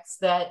wax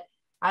that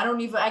I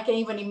can't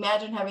even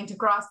imagine having to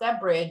cross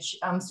that bridge.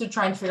 I'm still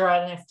trying to figure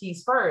out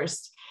NFTs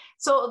first.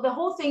 So the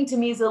whole thing to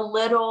me is a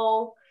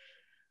little,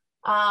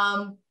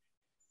 either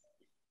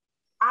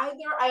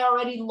I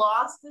already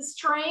lost this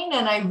train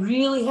and I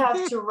really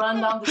have to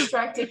run down this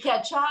track to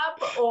catch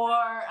up, or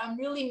I'm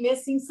really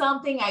missing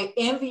something. I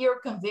envy your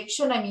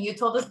conviction. I mean, you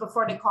told us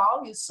before the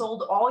call, you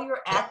sold all your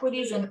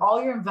equities and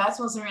all your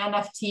investments in your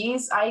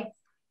NFTs.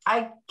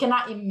 I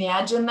cannot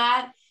imagine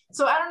that.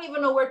 So I don't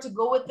even know where to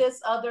go with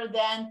this other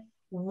than,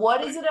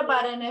 what is it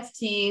about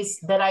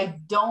NFTs that I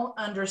don't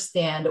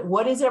understand?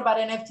 What is it about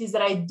NFTs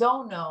that I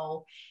don't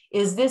know?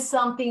 Is this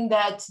something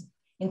that,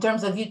 in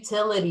terms of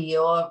utility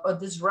or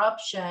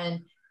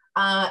disruption,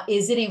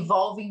 is it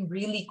evolving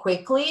really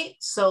quickly?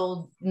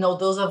 So,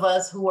 those of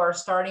us who are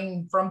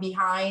starting from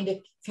behind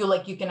feel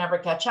like you can never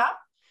catch up,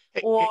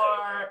 or,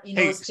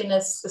 it's been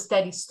a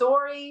steady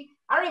story.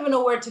 I don't even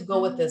know where to go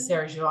with this,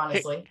 Sergio,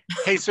 honestly.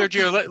 Hey,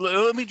 Sergio,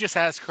 let me just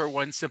ask her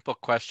one simple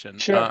question,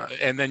 sure.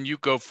 And then you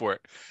go for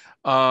it.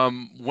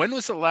 When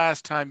was the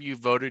last time you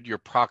voted your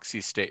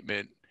proxy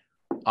statement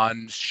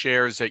on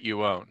shares that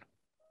you own,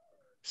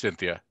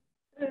 Cynthia?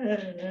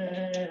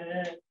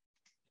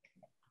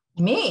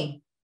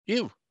 Me?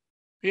 You.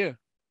 Yeah.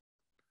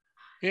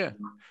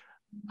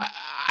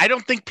 I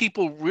don't think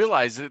people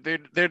realize that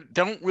they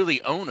don't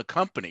really own a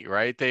company,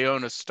 right? They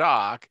own a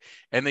stock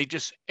and they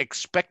just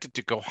expect it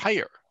to go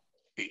higher.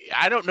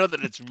 I don't know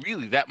that it's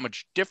really that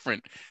much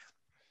different.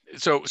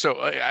 So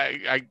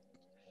I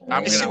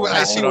see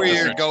where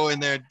you're going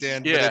there,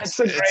 Dan. Yeah, it's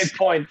a great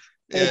point.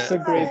 It's a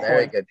great point.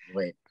 Very good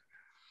point.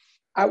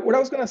 What I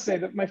was going to say,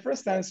 that my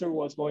first answer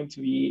was going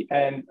to be,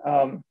 and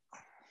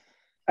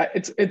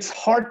it's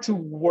hard to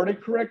word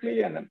it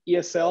correctly. And I'm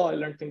ESL, I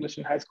learned English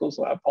in high school,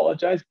 so I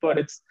apologize. But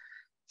it's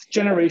It's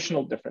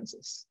generational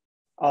differences.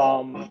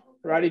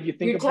 Right? If you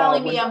think You're about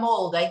telling me I'm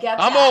old. I get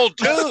I'm that. old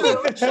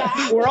too.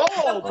 True, we're all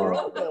old. We're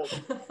all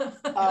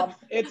old.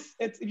 It's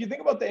if you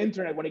think about the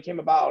internet when it came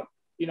about,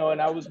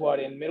 and I was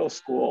in middle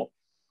school.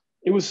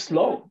 It was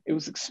slow. It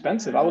was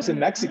expensive. I was in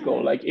Mexico.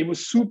 Like it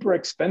was super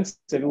expensive.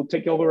 It would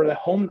take over the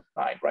home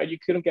line, right? You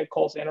couldn't get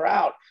calls in or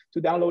out.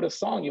 To download a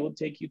song, it would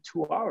take you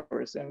 2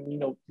 hours, and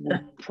you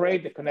would pray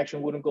the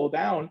connection wouldn't go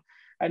down.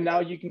 And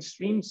now you can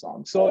stream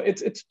songs. So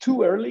it's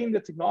too early in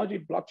the technology.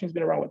 Blockchain's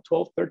been around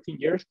 12, 13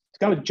 years. To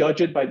kind of judge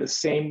it by the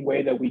same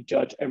way that we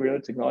judge every other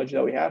technology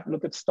that we have.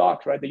 Look at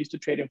stocks, right? They used to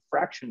trade in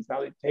fractions.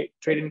 Now they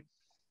trade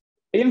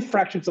in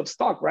fractions of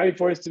stock, right?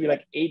 Before it used to be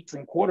like eighths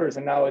and quarters,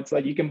 and now it's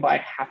like you can buy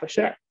half a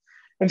share.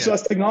 And so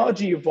as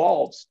technology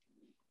evolves,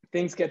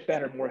 things get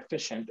better, more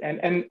efficient.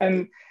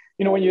 And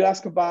when you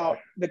ask about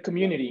the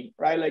community,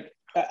 right? Like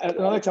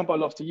another example I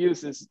love to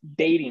use is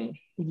dating.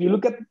 If you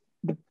look at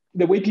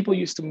the way people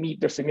used to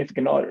meet their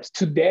significant others,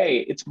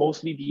 today it's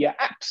mostly via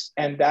apps,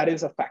 and that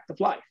is a fact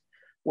of life.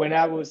 When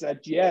I was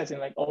at GS in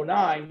like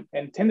 2009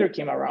 and Tinder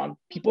came around,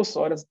 people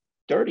saw it as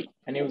dirty,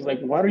 and it was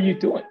like, what are you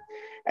doing?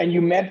 And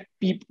you met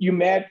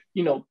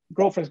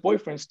girlfriends,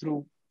 boyfriends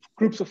through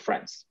groups of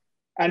friends.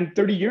 And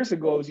 30 years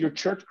ago, it was your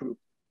church group.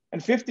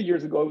 And 50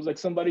 years ago, it was like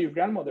somebody your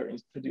grandmother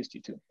introduced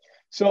you to.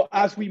 So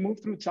as we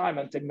move through time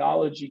and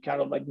technology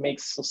kind of like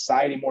makes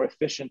society more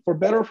efficient, for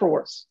better or for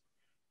worse,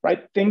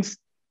 right? Things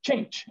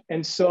change.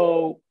 And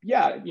so,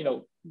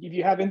 if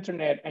you have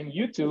internet and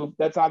YouTube,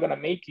 that's not going to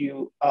make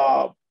you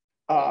a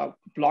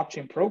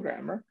blockchain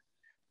programmer,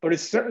 but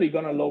it's certainly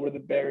going to lower the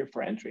barrier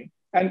for entry.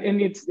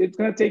 And it's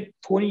going to take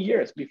 20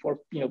 years before,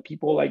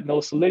 people like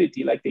know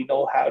Solidity, like they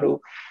know how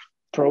to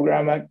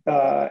program an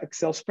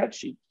Excel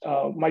spreadsheet.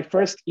 My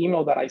first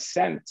email that I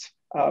sent,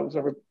 I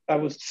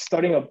was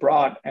studying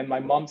abroad, and my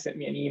mom sent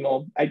me an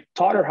email. I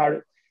taught her how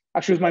to,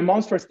 actually, it was my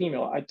mom's first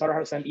email. I taught her how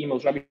to send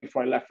emails right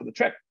before I left for the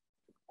trip.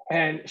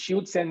 And she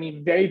would send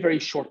me very, very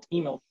short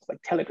emails, like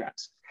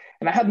telegrams.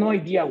 And I had no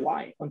idea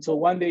why, until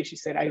one day she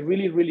said, I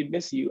really, really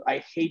miss you.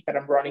 I hate that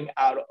I'm running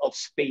out of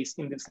space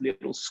in this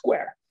little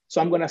square. So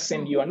I'm going to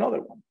send you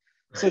another one.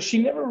 So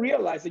she never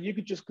realized that you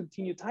could just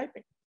continue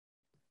typing.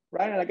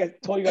 Right. And like I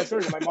told you guys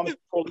earlier, my mom is a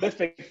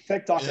prolific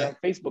TikToker and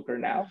Facebooker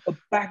now. But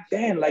back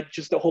then, like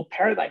just the whole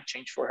paradigm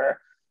changed for her.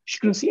 She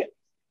couldn't see it.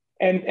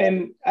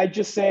 And I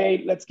just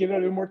say, let's give it a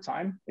little more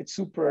time. It's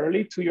super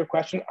early. To your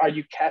question, are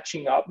you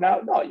catching up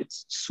now? No,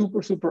 it's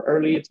super, super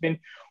early. It's been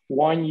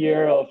 1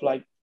 year of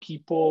like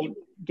people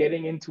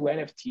getting into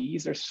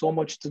NFTs. There's so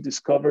much to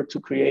discover, to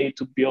create,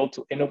 to build,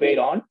 to innovate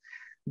on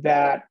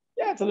that.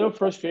 Yeah, it's a little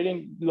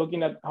frustrating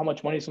looking at how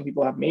much money some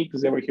people have made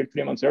because they were here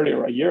 3 months earlier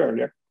or a year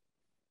earlier.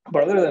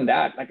 But other than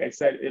that, like I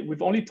said,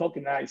 we've only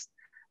tokenized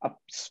a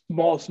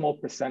small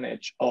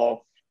percentage of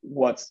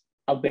what's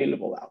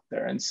available out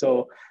there. And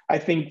so I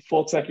think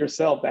folks like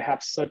yourself that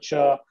have such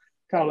a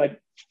kind of like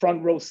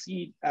front row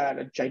seat at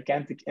a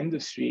gigantic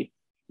industry,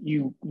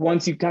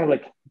 once you kind of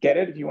like get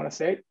it, if you want to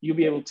say it, you'll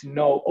be able to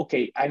know,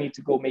 okay, I need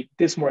to go make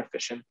this more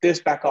efficient, this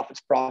back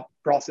office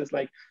process.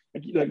 Like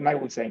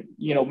Michael was saying,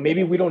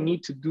 maybe we don't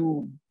need to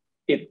do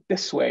it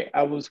this way.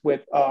 I was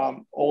with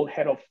old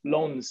head of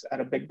loans at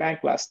a big bank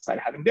last night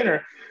having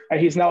dinner, and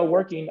he's now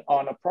working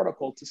on a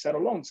protocol to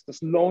settle loans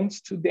because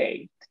loans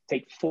today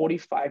take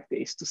 45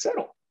 days to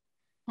settle.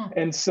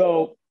 And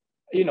so,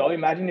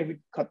 imagine if we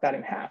cut that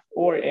in half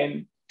or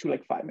into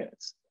like 5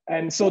 minutes.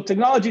 And so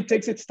technology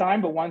takes its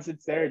time, but once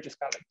it's there, it just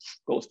kind of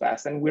goes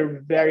fast. And we're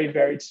very,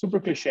 very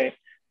super cliche,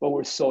 but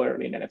we're so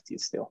early in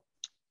NFTs still.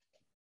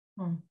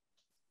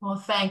 Well,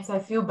 thanks. I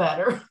feel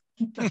better.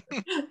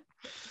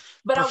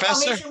 But I'll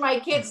make sure my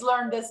kids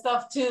learn this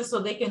stuff too, so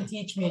they can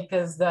teach me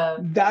because that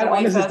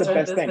honestly is the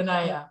best thing.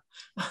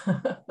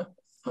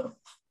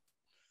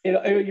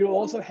 You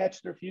also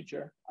hedge their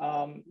future.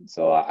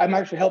 So I'm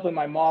actually helping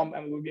my mom,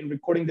 and we've been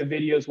recording the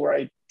videos where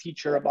I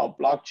teach her about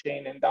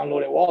blockchain and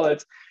downloading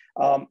wallets.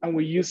 And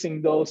we're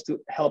using those to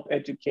help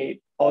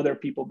educate other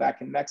people back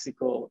in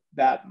Mexico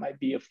that might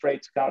be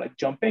afraid to kind of like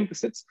jump in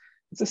because it's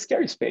a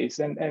scary space,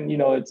 and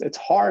it's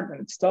hard and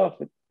it's tough.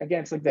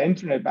 Again, it's like the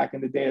internet back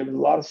in the day. There was a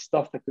lot of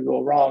stuff that could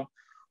go wrong,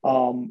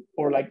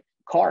 or like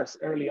cars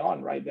early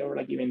on, right? They were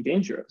like even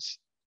dangerous,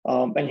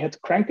 and you had to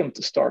crank them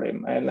to start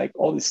them, and like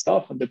all this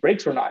stuff, and the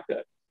brakes were not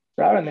good,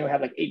 right? And then we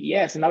had like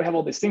ABS, and now we have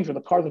all these things where the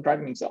cars are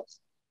driving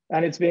themselves,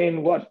 and it's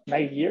been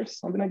 9 years,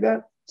 something like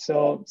that.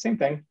 So same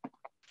thing.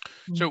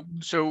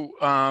 So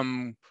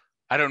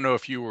I don't know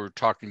if you were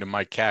talking to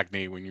Mike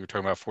Cagney when you were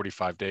talking about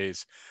 45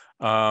 days.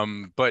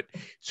 But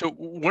so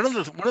one of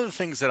the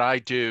things that I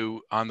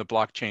do on the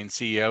Blockchain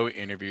CEO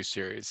interview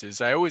series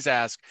is I always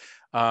ask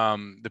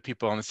the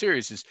people on the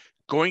series is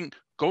going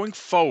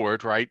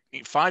forward, right?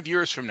 5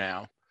 years from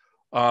now,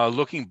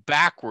 looking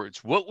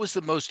backwards, what was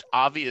the most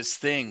obvious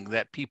thing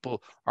that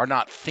people are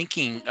not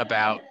thinking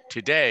about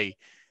today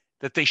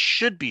that they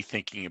should be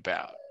thinking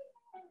about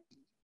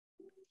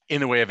in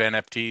the way of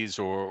NFTs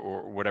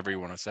or whatever you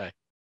want to say?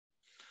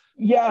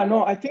 Yeah,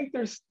 no, I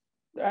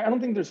don't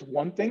think there's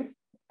one thing.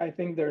 I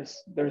think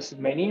there's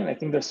many, and I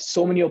think there's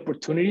so many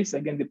opportunities,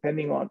 again,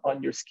 depending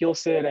on your skill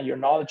set and your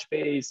knowledge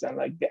base and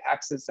like the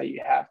access that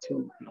you have to,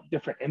 you know,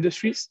 different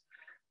industries.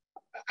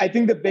 I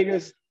think the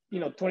biggest, you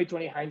know,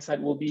 2020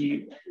 hindsight will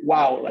be,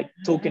 wow, like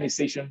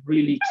tokenization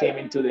really came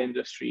into the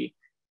industry,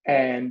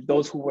 and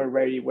those who were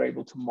ready were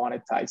able to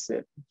monetize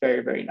it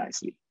very, very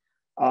nicely.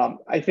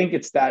 I think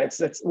it's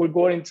we're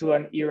going into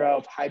an era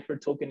of hyper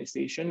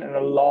tokenization, and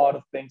a lot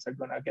of things are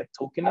going to get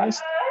tokenized.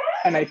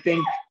 And I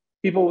think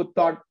people would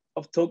thought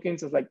of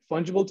tokens as like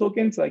fungible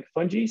tokens, like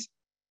fungies,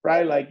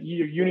 right? Like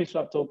your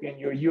Uniswap token,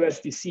 your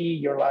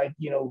USDC, your like,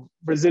 you know,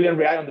 Brazilian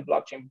real on the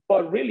blockchain.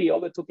 But really all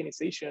the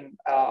tokenization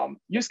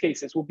use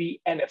cases will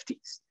be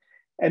NFTs.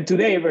 And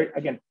today,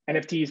 again,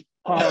 NFTs,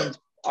 pounds,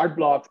 art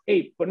blocks,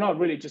 ape, but not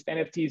really just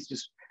NFTs,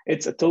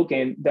 it's a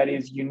token that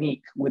is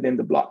unique within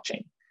the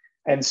blockchain.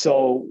 And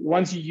so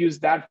once you use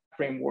that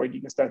framework, you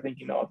can start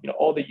thinking of, you know,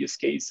 all the use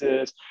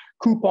cases,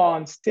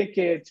 coupons,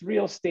 tickets,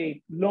 real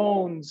estate,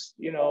 loans,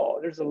 you know,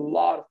 there's a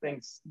lot of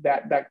things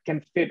that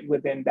can fit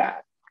within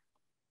that.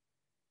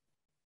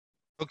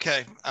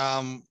 Okay.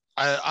 I'm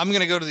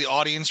going to go to the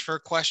audience for a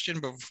question,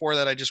 but before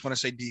that, I just want to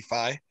say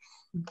DeFi.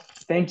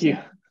 Thank you.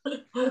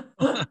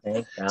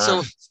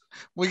 So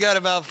we got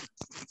about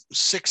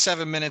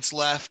 6-7 minutes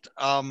left.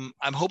 I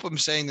hope I'm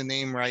saying the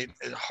name right.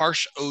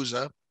 Harsh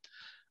Oza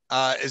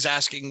is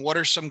asking, what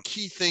are some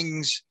key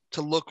things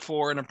to look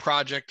for in a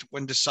project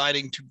when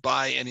deciding to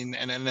buy an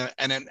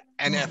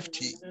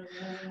NFT?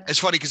 It's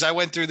funny because I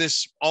went through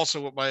this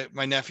also with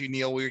my nephew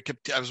Neil.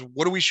 I was,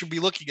 what do we should be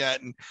looking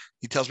at? And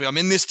he tells me, I'm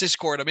in this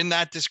Discord, I'm in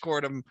that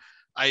Discord, I'm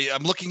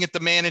looking at the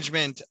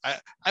management.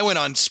 I went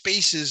on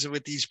spaces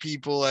with these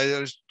people.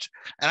 And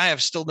I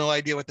have still no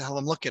idea what the hell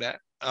I'm looking at.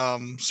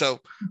 So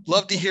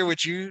love to hear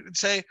what you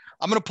say.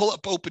 I'm going to pull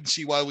up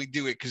OpenSea while we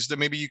do it, because then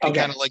maybe you can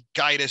kind of like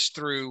guide us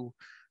through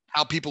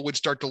how people would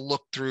start to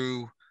look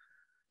through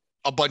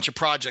a bunch of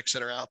projects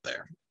that are out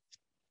there.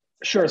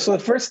 Sure. So the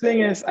first thing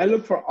is I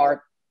look for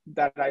art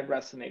that I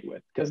resonate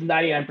with, because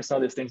 99%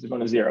 of these things are going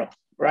to zero,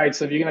 right?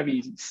 So if you're going to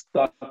be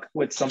stuck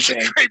with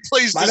something, great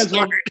place to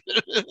start.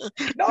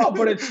 No,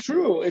 but it's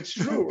true. It's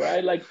true,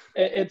 right? Like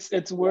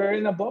we're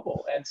in a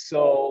bubble. And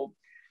so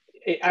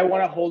I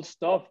want to hold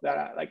stuff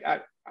that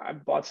I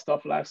bought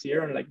stuff last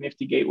year on like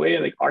Nifty Gateway,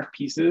 like art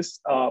pieces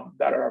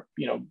that are,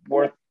 you know,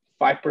 worth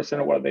 5%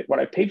 of what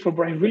I paid for,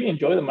 but I really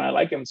enjoy them and I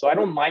like them. So I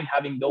don't mind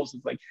having those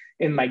like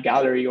in my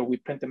gallery, or we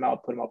print them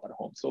out, put them up at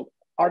home. So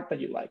art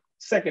that you like.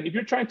 Second, if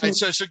you're trying to...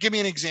 So give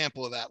me an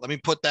example of that. Let me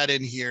put that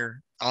in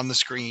here on the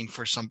screen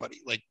for somebody.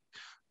 Like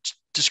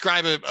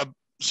describe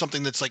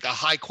something that's like a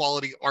high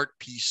quality art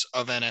piece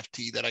of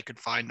NFT that I could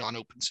find on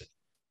OpenSea.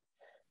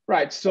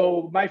 Right.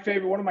 So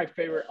one of my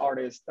favorite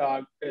artists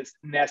is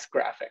Ness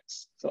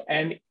Graphics. So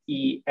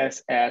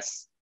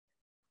Ness,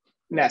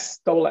 Ness,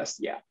 double S,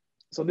 yeah.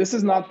 So this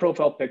is not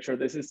profile picture.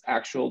 This is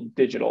actual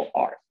digital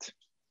art,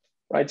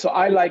 right? So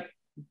I like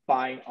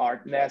buying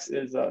art. Ness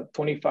is a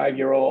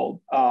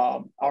 25-year-old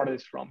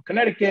artist from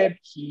Connecticut.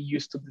 He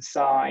used to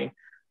design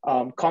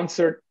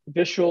concert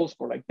visuals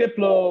for like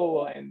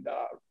Diplo and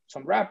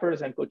some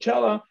rappers and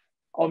Coachella.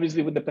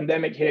 Obviously, with the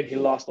pandemic hit, he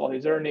lost all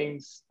his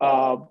earnings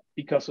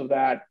because of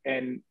that.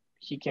 And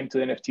he came to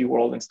the NFT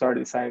world and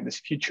started designing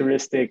this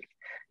futuristic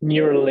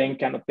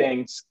Neuralink kind of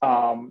things.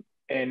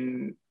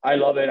 And I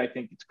love it. I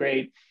think it's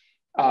great.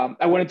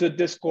 I went into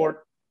Discord.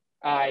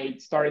 I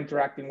started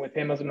interacting with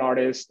him as an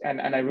artist,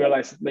 and I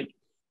realized like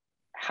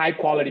high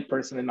quality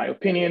person, in my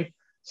opinion,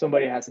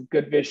 somebody has a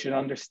good vision,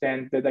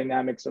 understands the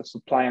dynamics of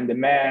supply and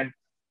demand,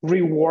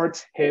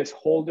 rewards his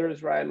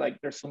holders, right?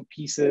 Like there's some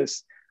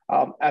pieces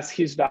as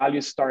his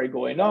values started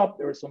going up,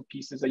 there were some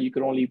pieces that you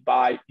could only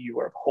buy if you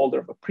were a holder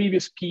of a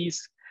previous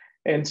piece.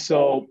 And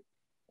so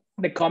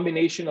the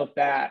combination of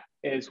that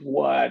is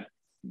what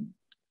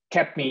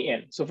kept me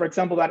in. So for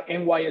example, that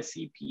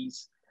NYSE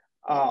piece,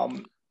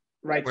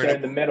 right there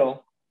in the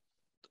middle,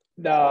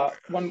 the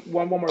one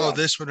more. Oh,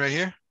 this one right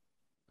here?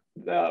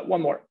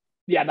 One more.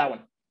 Yeah, that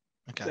one.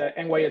 Okay. The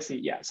NYSE,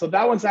 yeah. So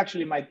that one's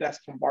actually my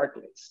desk from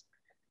Barclays.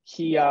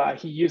 He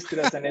used it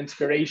as an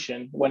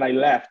inspiration when I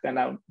left, and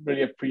I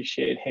really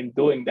appreciate him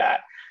doing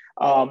that.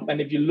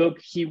 And if you look,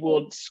 he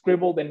will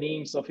scribble the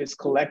names of his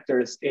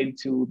collectors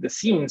into the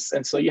scenes.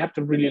 And so you have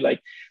to really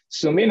like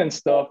zoom in and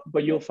stuff,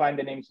 but you'll find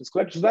the names of his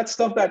collectors. So that's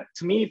stuff that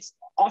to me, it's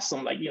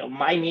awesome. Like, you know,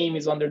 my name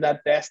is under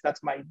that desk.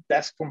 That's my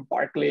desk from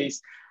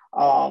Barclays.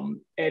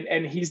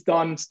 And he's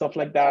done stuff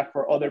like that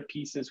for other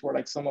pieces where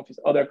like some of his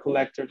other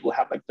collectors will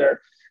have like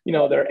their, you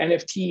know, their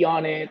NFT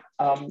on it.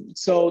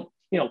 So,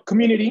 you know,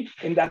 community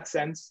in that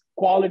sense,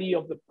 quality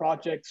of the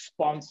project,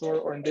 sponsor,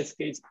 or in this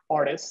case,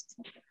 artist.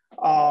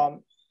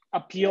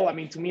 Appeal, I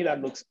mean, to me,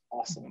 that looks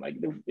awesome. Like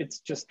it's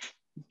just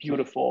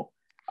beautiful.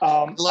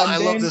 I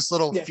love this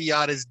little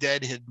fiat is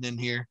dead hidden in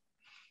here.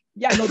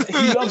 Yeah, no,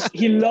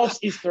 he loves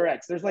Easter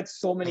eggs. There's like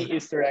so many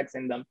Easter eggs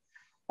in them.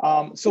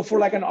 So for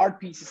like an art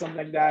piece or something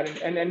like that,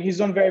 and he's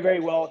done very, very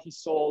well. He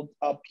sold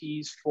a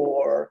piece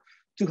for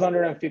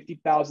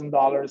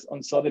 $250,000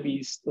 on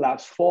Sotheby's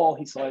last fall.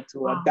 He sold it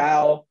to a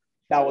DAO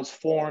that was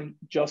formed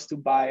just to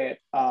buy it.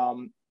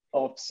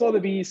 of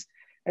Sotheby's.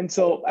 And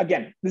so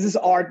again, this is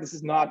art. This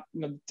is not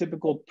the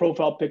typical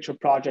profile picture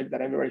project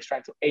that everybody's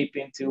trying to ape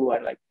into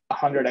and like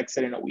 100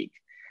 exit in a week.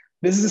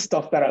 This is the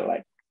stuff that I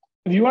like.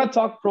 If you want to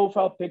talk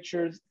profile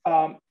pictures,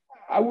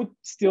 I would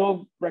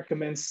still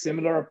recommend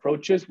similar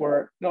approaches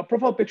where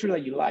profile picture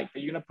that you like,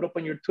 that you're gonna put up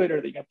on your Twitter,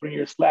 that you're gonna put in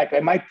your Slack.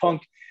 Like my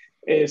punk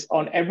is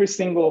on every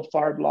single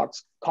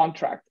Fireblocks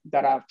contract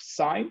that I've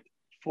signed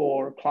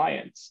for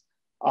clients.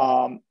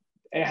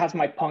 It has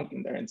my punk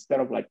in there instead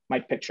of like my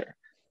picture.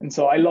 And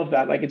so I love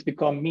that. Like it's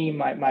become me,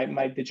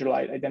 my digital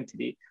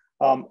identity.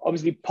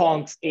 Obviously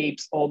punks,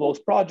 apes, all those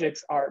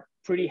projects are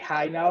pretty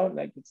high now.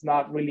 Like it's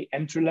not really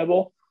entry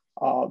level.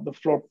 The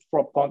floor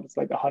for a punk is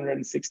like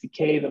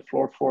 160K. The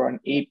floor for an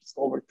ape is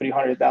over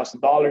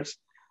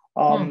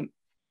 $300,000.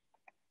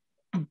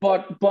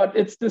 But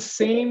it's the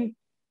same.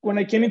 When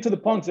I came into the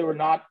punks, they were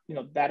not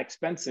that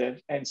expensive.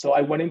 And so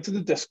I went into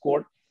the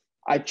Discord.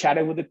 I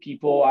chatted with the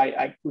people.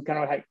 We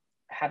kind of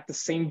had the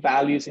same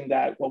values in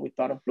that what we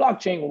thought of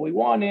blockchain, what we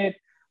wanted.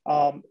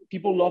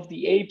 People loved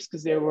the apes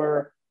because they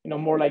were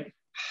more like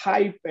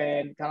hype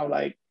and kind of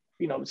like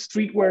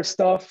streetwear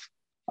stuff.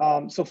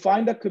 So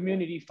find a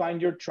community,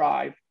 find your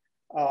tribe,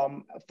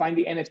 find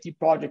the NFT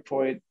project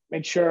for it.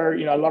 Make sure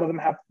a lot of them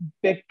have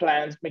big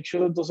plans. Make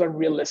sure that those are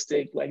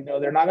realistic. Like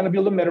they're not going to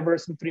build a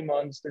metaverse in 3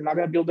 months. They're not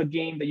going to build a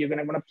game that you're going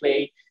to want to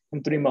play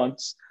in 3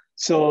 months.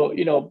 So,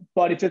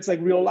 but if it's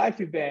like real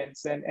life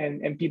events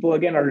and people,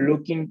 again, are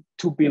looking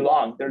to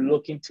belong, they're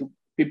looking to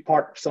be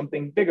part of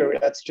something bigger.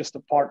 That's just a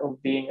part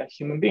of being a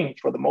human being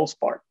for the most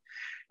part.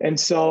 And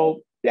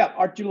so, yeah,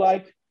 art you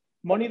like,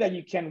 money that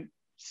you can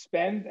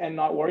spend and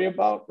not worry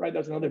about, right?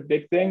 That's another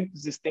big thing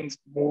because these things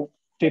move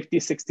 50,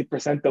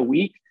 60% a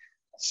week.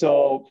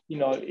 So,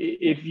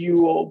 if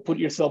you put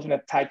yourself in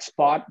a tight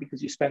spot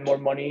because you spend more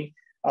money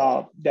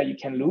that you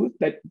can lose,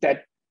 that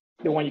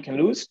the one you can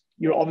lose,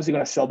 you're obviously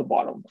going to sell the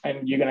bottom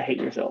and you're going to hate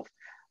yourself.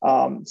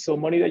 So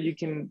money that you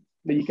can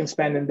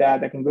spend in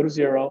that can go to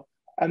zero.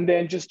 And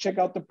then just check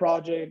out the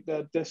project,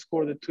 the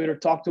Discord, the Twitter,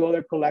 talk to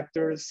other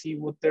collectors, see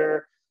what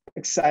they're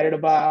excited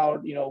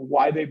about,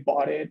 why they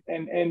bought it.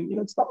 And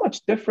it's not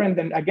much different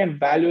than, again,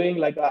 valuing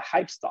like a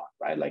hype stock,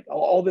 right? Like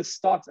all these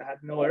stocks that had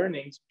no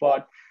earnings,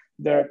 but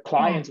their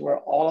clients were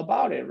all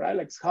about it, right?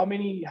 Like how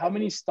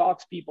many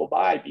stocks people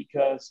buy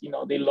because,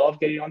 they love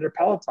getting on their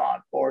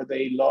Peloton or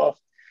they love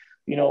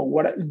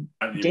what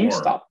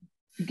GameStop.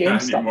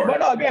 But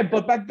no, again,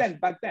 but back then,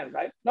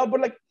 right? No, but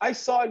like I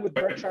saw it with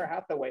Berkshire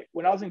Hathaway.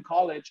 When I was in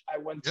college, I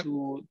went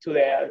to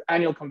the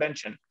annual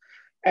convention,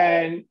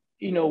 and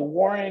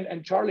Warren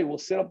and Charlie will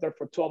sit up there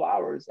for 12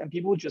 hours, and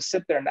people would just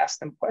sit there and ask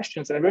them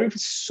questions. And everybody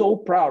was so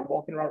proud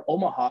walking around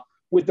Omaha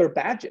with their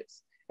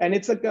badges. And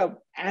it's like a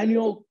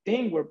annual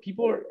thing where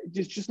people are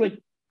just like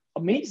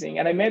amazing.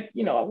 And I met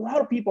a lot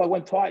of people. I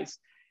went twice,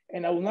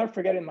 and I will never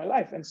forget it in my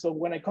life. And so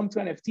when I come to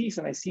NFTs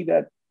and I see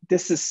that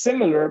this is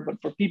similar,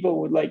 but for people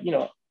with like,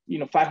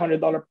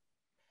 $500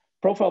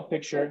 profile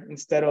picture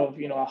instead of,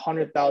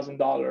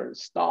 $100,000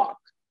 stock,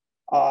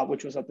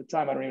 which was at the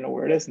time, I don't even know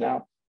where it is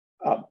now,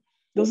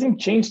 doesn't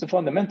change the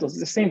fundamentals.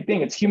 It's the same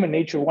thing. It's human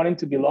nature wanting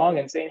to belong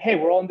and saying, hey,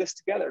 we're all in this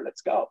together.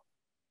 Let's go.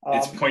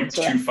 It's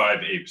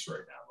 0.25 apes right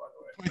now, by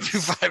the way.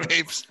 0.25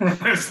 apes.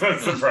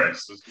 That's the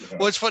price.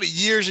 Well, it's funny.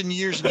 Years and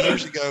years and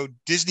years ago,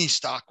 Disney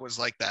stock was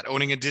like that.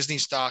 Owning a Disney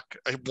stock,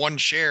 one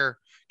share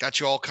got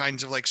you all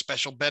kinds of like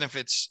special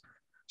benefits.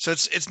 So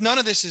it's none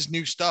of this is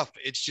new stuff.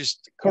 It's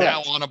just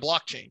now on a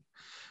blockchain.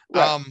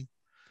 Right.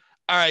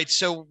 All right.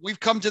 So we've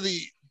come to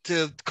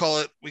call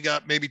it. We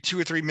got maybe 2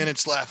 or 3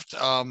 minutes left.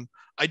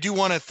 I do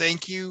want to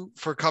thank you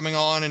for coming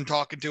on and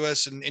talking to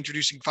us and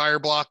introducing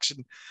Fireblocks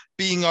and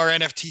being our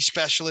NFT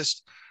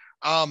specialist.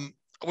 We're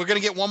going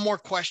to get one more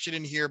question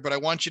in here, but I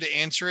want you to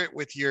answer it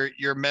with your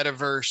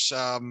metaverse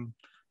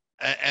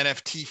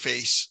NFT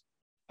face.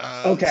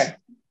 Okay.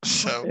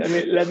 So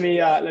let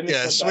me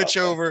switch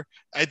over.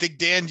 I think,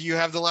 Dan, do you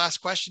have the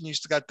last question? You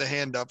still got the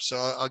hand up, so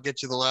I'll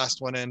get you the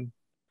last one in.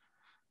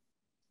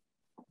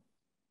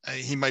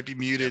 He might be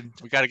muted.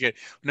 We got to get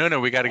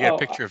a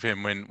picture of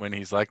him when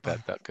he's like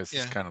that, because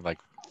he's kind of like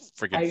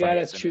freaking. I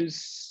gotta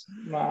choose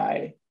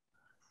my.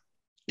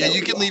 Yeah,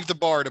 you can leave the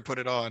bar to put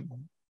it on.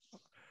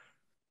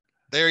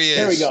 There he is.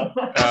 There we go.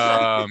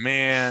 Oh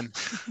man,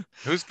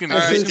 who's gonna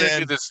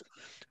do this?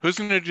 Who's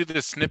gonna do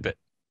this snippet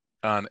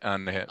on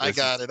the hit? I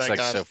got it.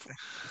 This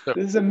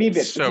is a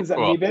Meebit. So this is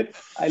cool. a Meebit.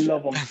 I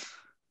love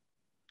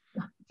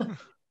them.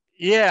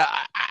 Yeah,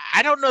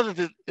 I don't know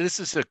that this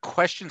is a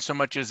question so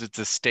much as it's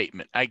a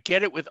statement. I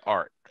get it with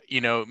art,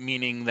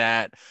 meaning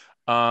that,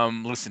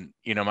 listen,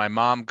 my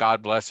mom,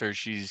 God bless her,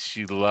 she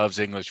loves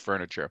English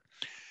furniture.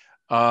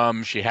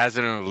 She has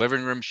it in her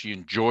living room. She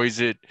enjoys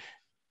it.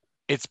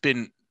 It's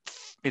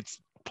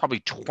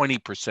probably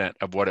 20%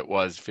 of what it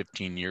was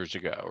 15 years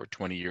ago or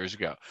 20 years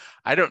ago.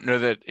 I don't know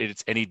that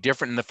it's any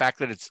different. And the fact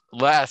that it's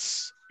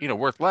less,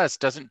 worth less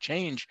doesn't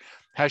change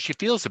how she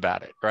feels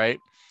about it, right?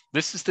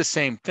 This is the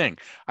same thing.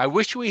 I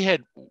wish we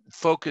had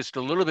focused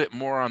a little bit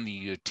more on the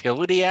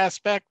utility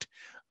aspect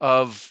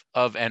of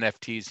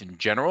NFTs in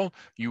general.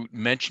 You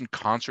mentioned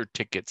concert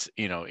tickets,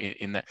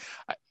 in that.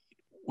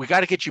 We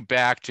got to get you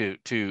back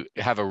to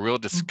have a real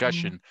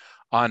discussion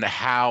on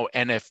how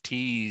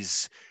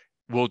NFTs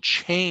will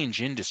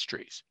change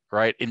industries,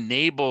 right?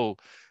 Enable,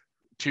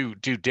 to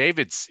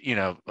David's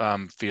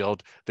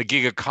field, the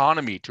gig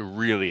economy to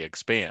really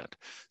expand.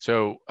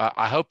 So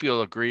I hope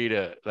you'll agree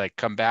to like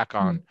come back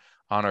on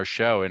our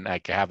show and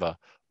like have a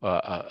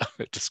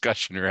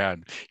discussion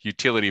around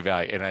utility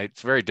value. And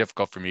it's very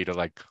difficult for me to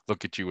like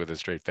look at you with a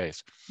straight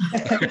face.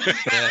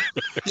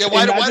 Yeah.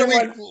 Why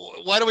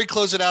don't we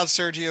close it out,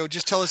 Sergio?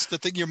 Just tell us the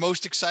thing you're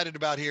most excited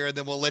about here, and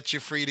then we'll let you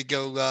free to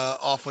go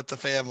off with the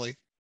family.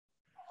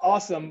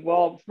 Awesome.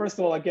 Well, first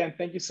of all, again,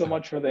 thank you so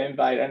much for the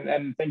invite,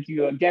 and thank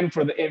you again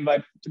for the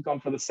invite to come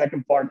for the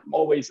second part. I'm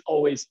always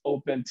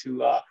open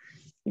to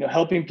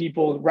helping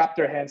people wrap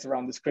their hands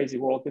around this crazy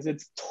world, because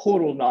it's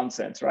total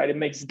nonsense, right? It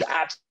makes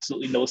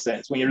absolutely no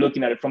sense when you're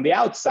looking at it from the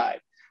outside.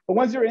 But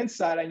once you're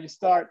inside and you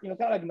start, kind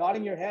of like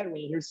nodding your head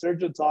when you hear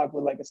Sergio talk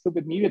with like a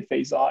stupid muted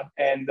face on,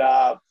 and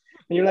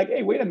you're like,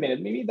 hey, wait a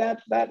minute, maybe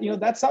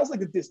that sounds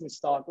like a Disney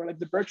stock, or like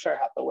the Berkshire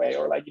Hathaway,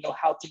 or like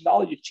how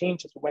technology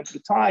changes went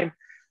through time.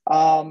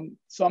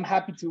 So I'm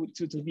happy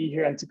to be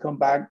here and to come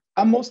back.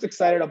 I'm most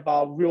excited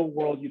about real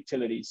world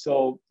utility.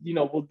 So,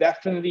 we'll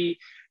definitely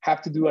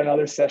have to do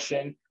another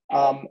session.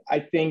 I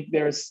think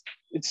it's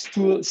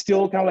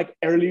still kind of like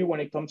early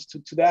when it comes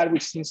to that.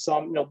 We've seen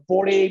some,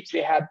 Bored Apes,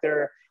 they had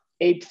their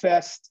Ape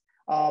Fest,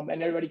 and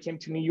everybody came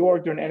to New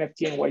York during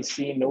NFT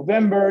NYC in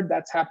November.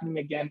 That's happening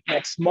again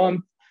next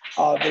month.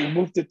 They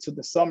moved it to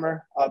the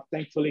summer,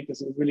 thankfully,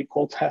 because it was really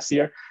cold last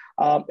year.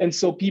 And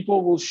so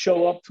people will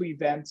show up to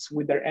events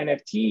with their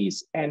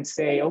NFTs and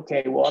say,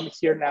 okay, well, I'm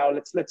here now.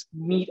 Let's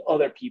meet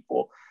other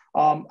people.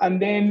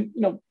 And then,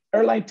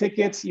 airline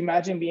tickets,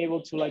 imagine being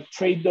able to like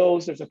trade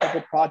those. There's a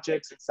couple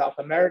projects in South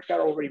America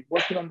already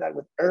working on that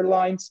with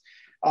airlines.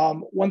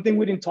 One thing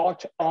we didn't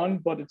talk on,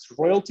 but it's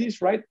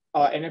royalties, right?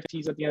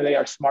 NFTs at the end of the day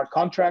are smart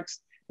contracts.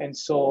 And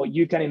so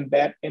you can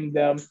embed in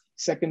them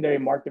secondary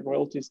market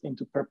royalties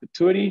into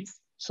perpetuity.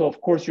 So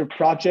of course your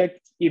project,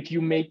 if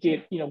you make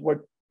it,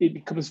 where it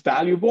becomes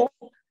valuable,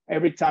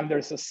 every time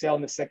there's a sale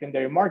in the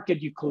secondary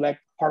market, you collect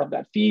part of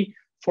that fee.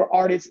 For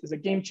artists, it's a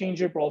game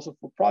changer, but also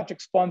for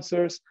project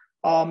sponsors.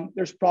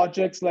 There's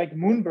projects like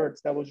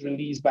Moonbirds that was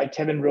released by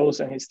Kevin Rose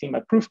and his team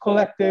at Proof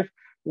Collective,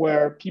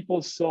 where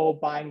people saw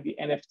buying the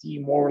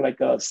NFT more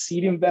like a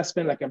seed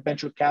investment, like a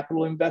venture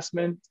capital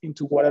investment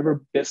into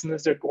whatever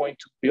business they're going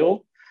to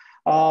build.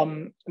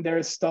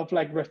 There's stuff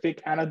like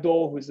Rafik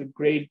Anadol, who is a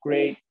great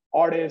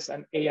artist,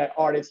 an AI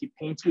artist. He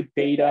paints with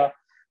data.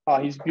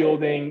 He's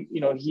building,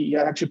 he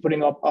actually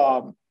putting up,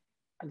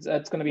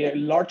 it's going to be a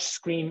large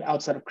screen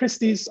outside of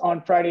Christie's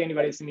on Friday.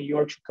 Anybody who's in New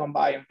York should come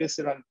by and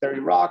visit on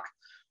 30 Rock,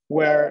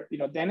 where,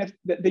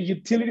 the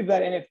utility of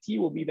that NFT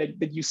will be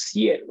that you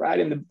see it, right,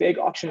 in the big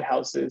auction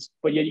houses,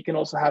 but yet you can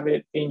also have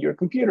it in your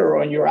computer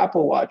or on your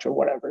Apple Watch or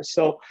whatever.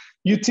 So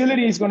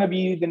utility is going to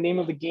be the name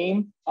of the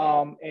game.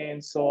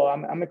 And so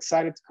I'm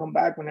excited to come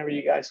back whenever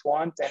you guys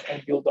want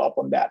and build up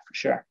on that for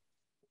sure.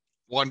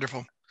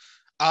 Wonderful.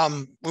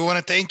 We want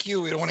to thank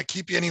you. We don't want to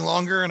keep you any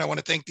longer. And I want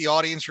to thank the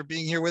audience for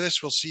being here with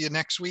us. We'll see you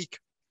next week.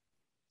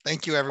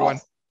 Thank you, everyone.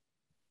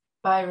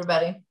 Bye,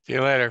 everybody. See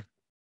you later.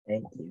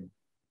 Thank you.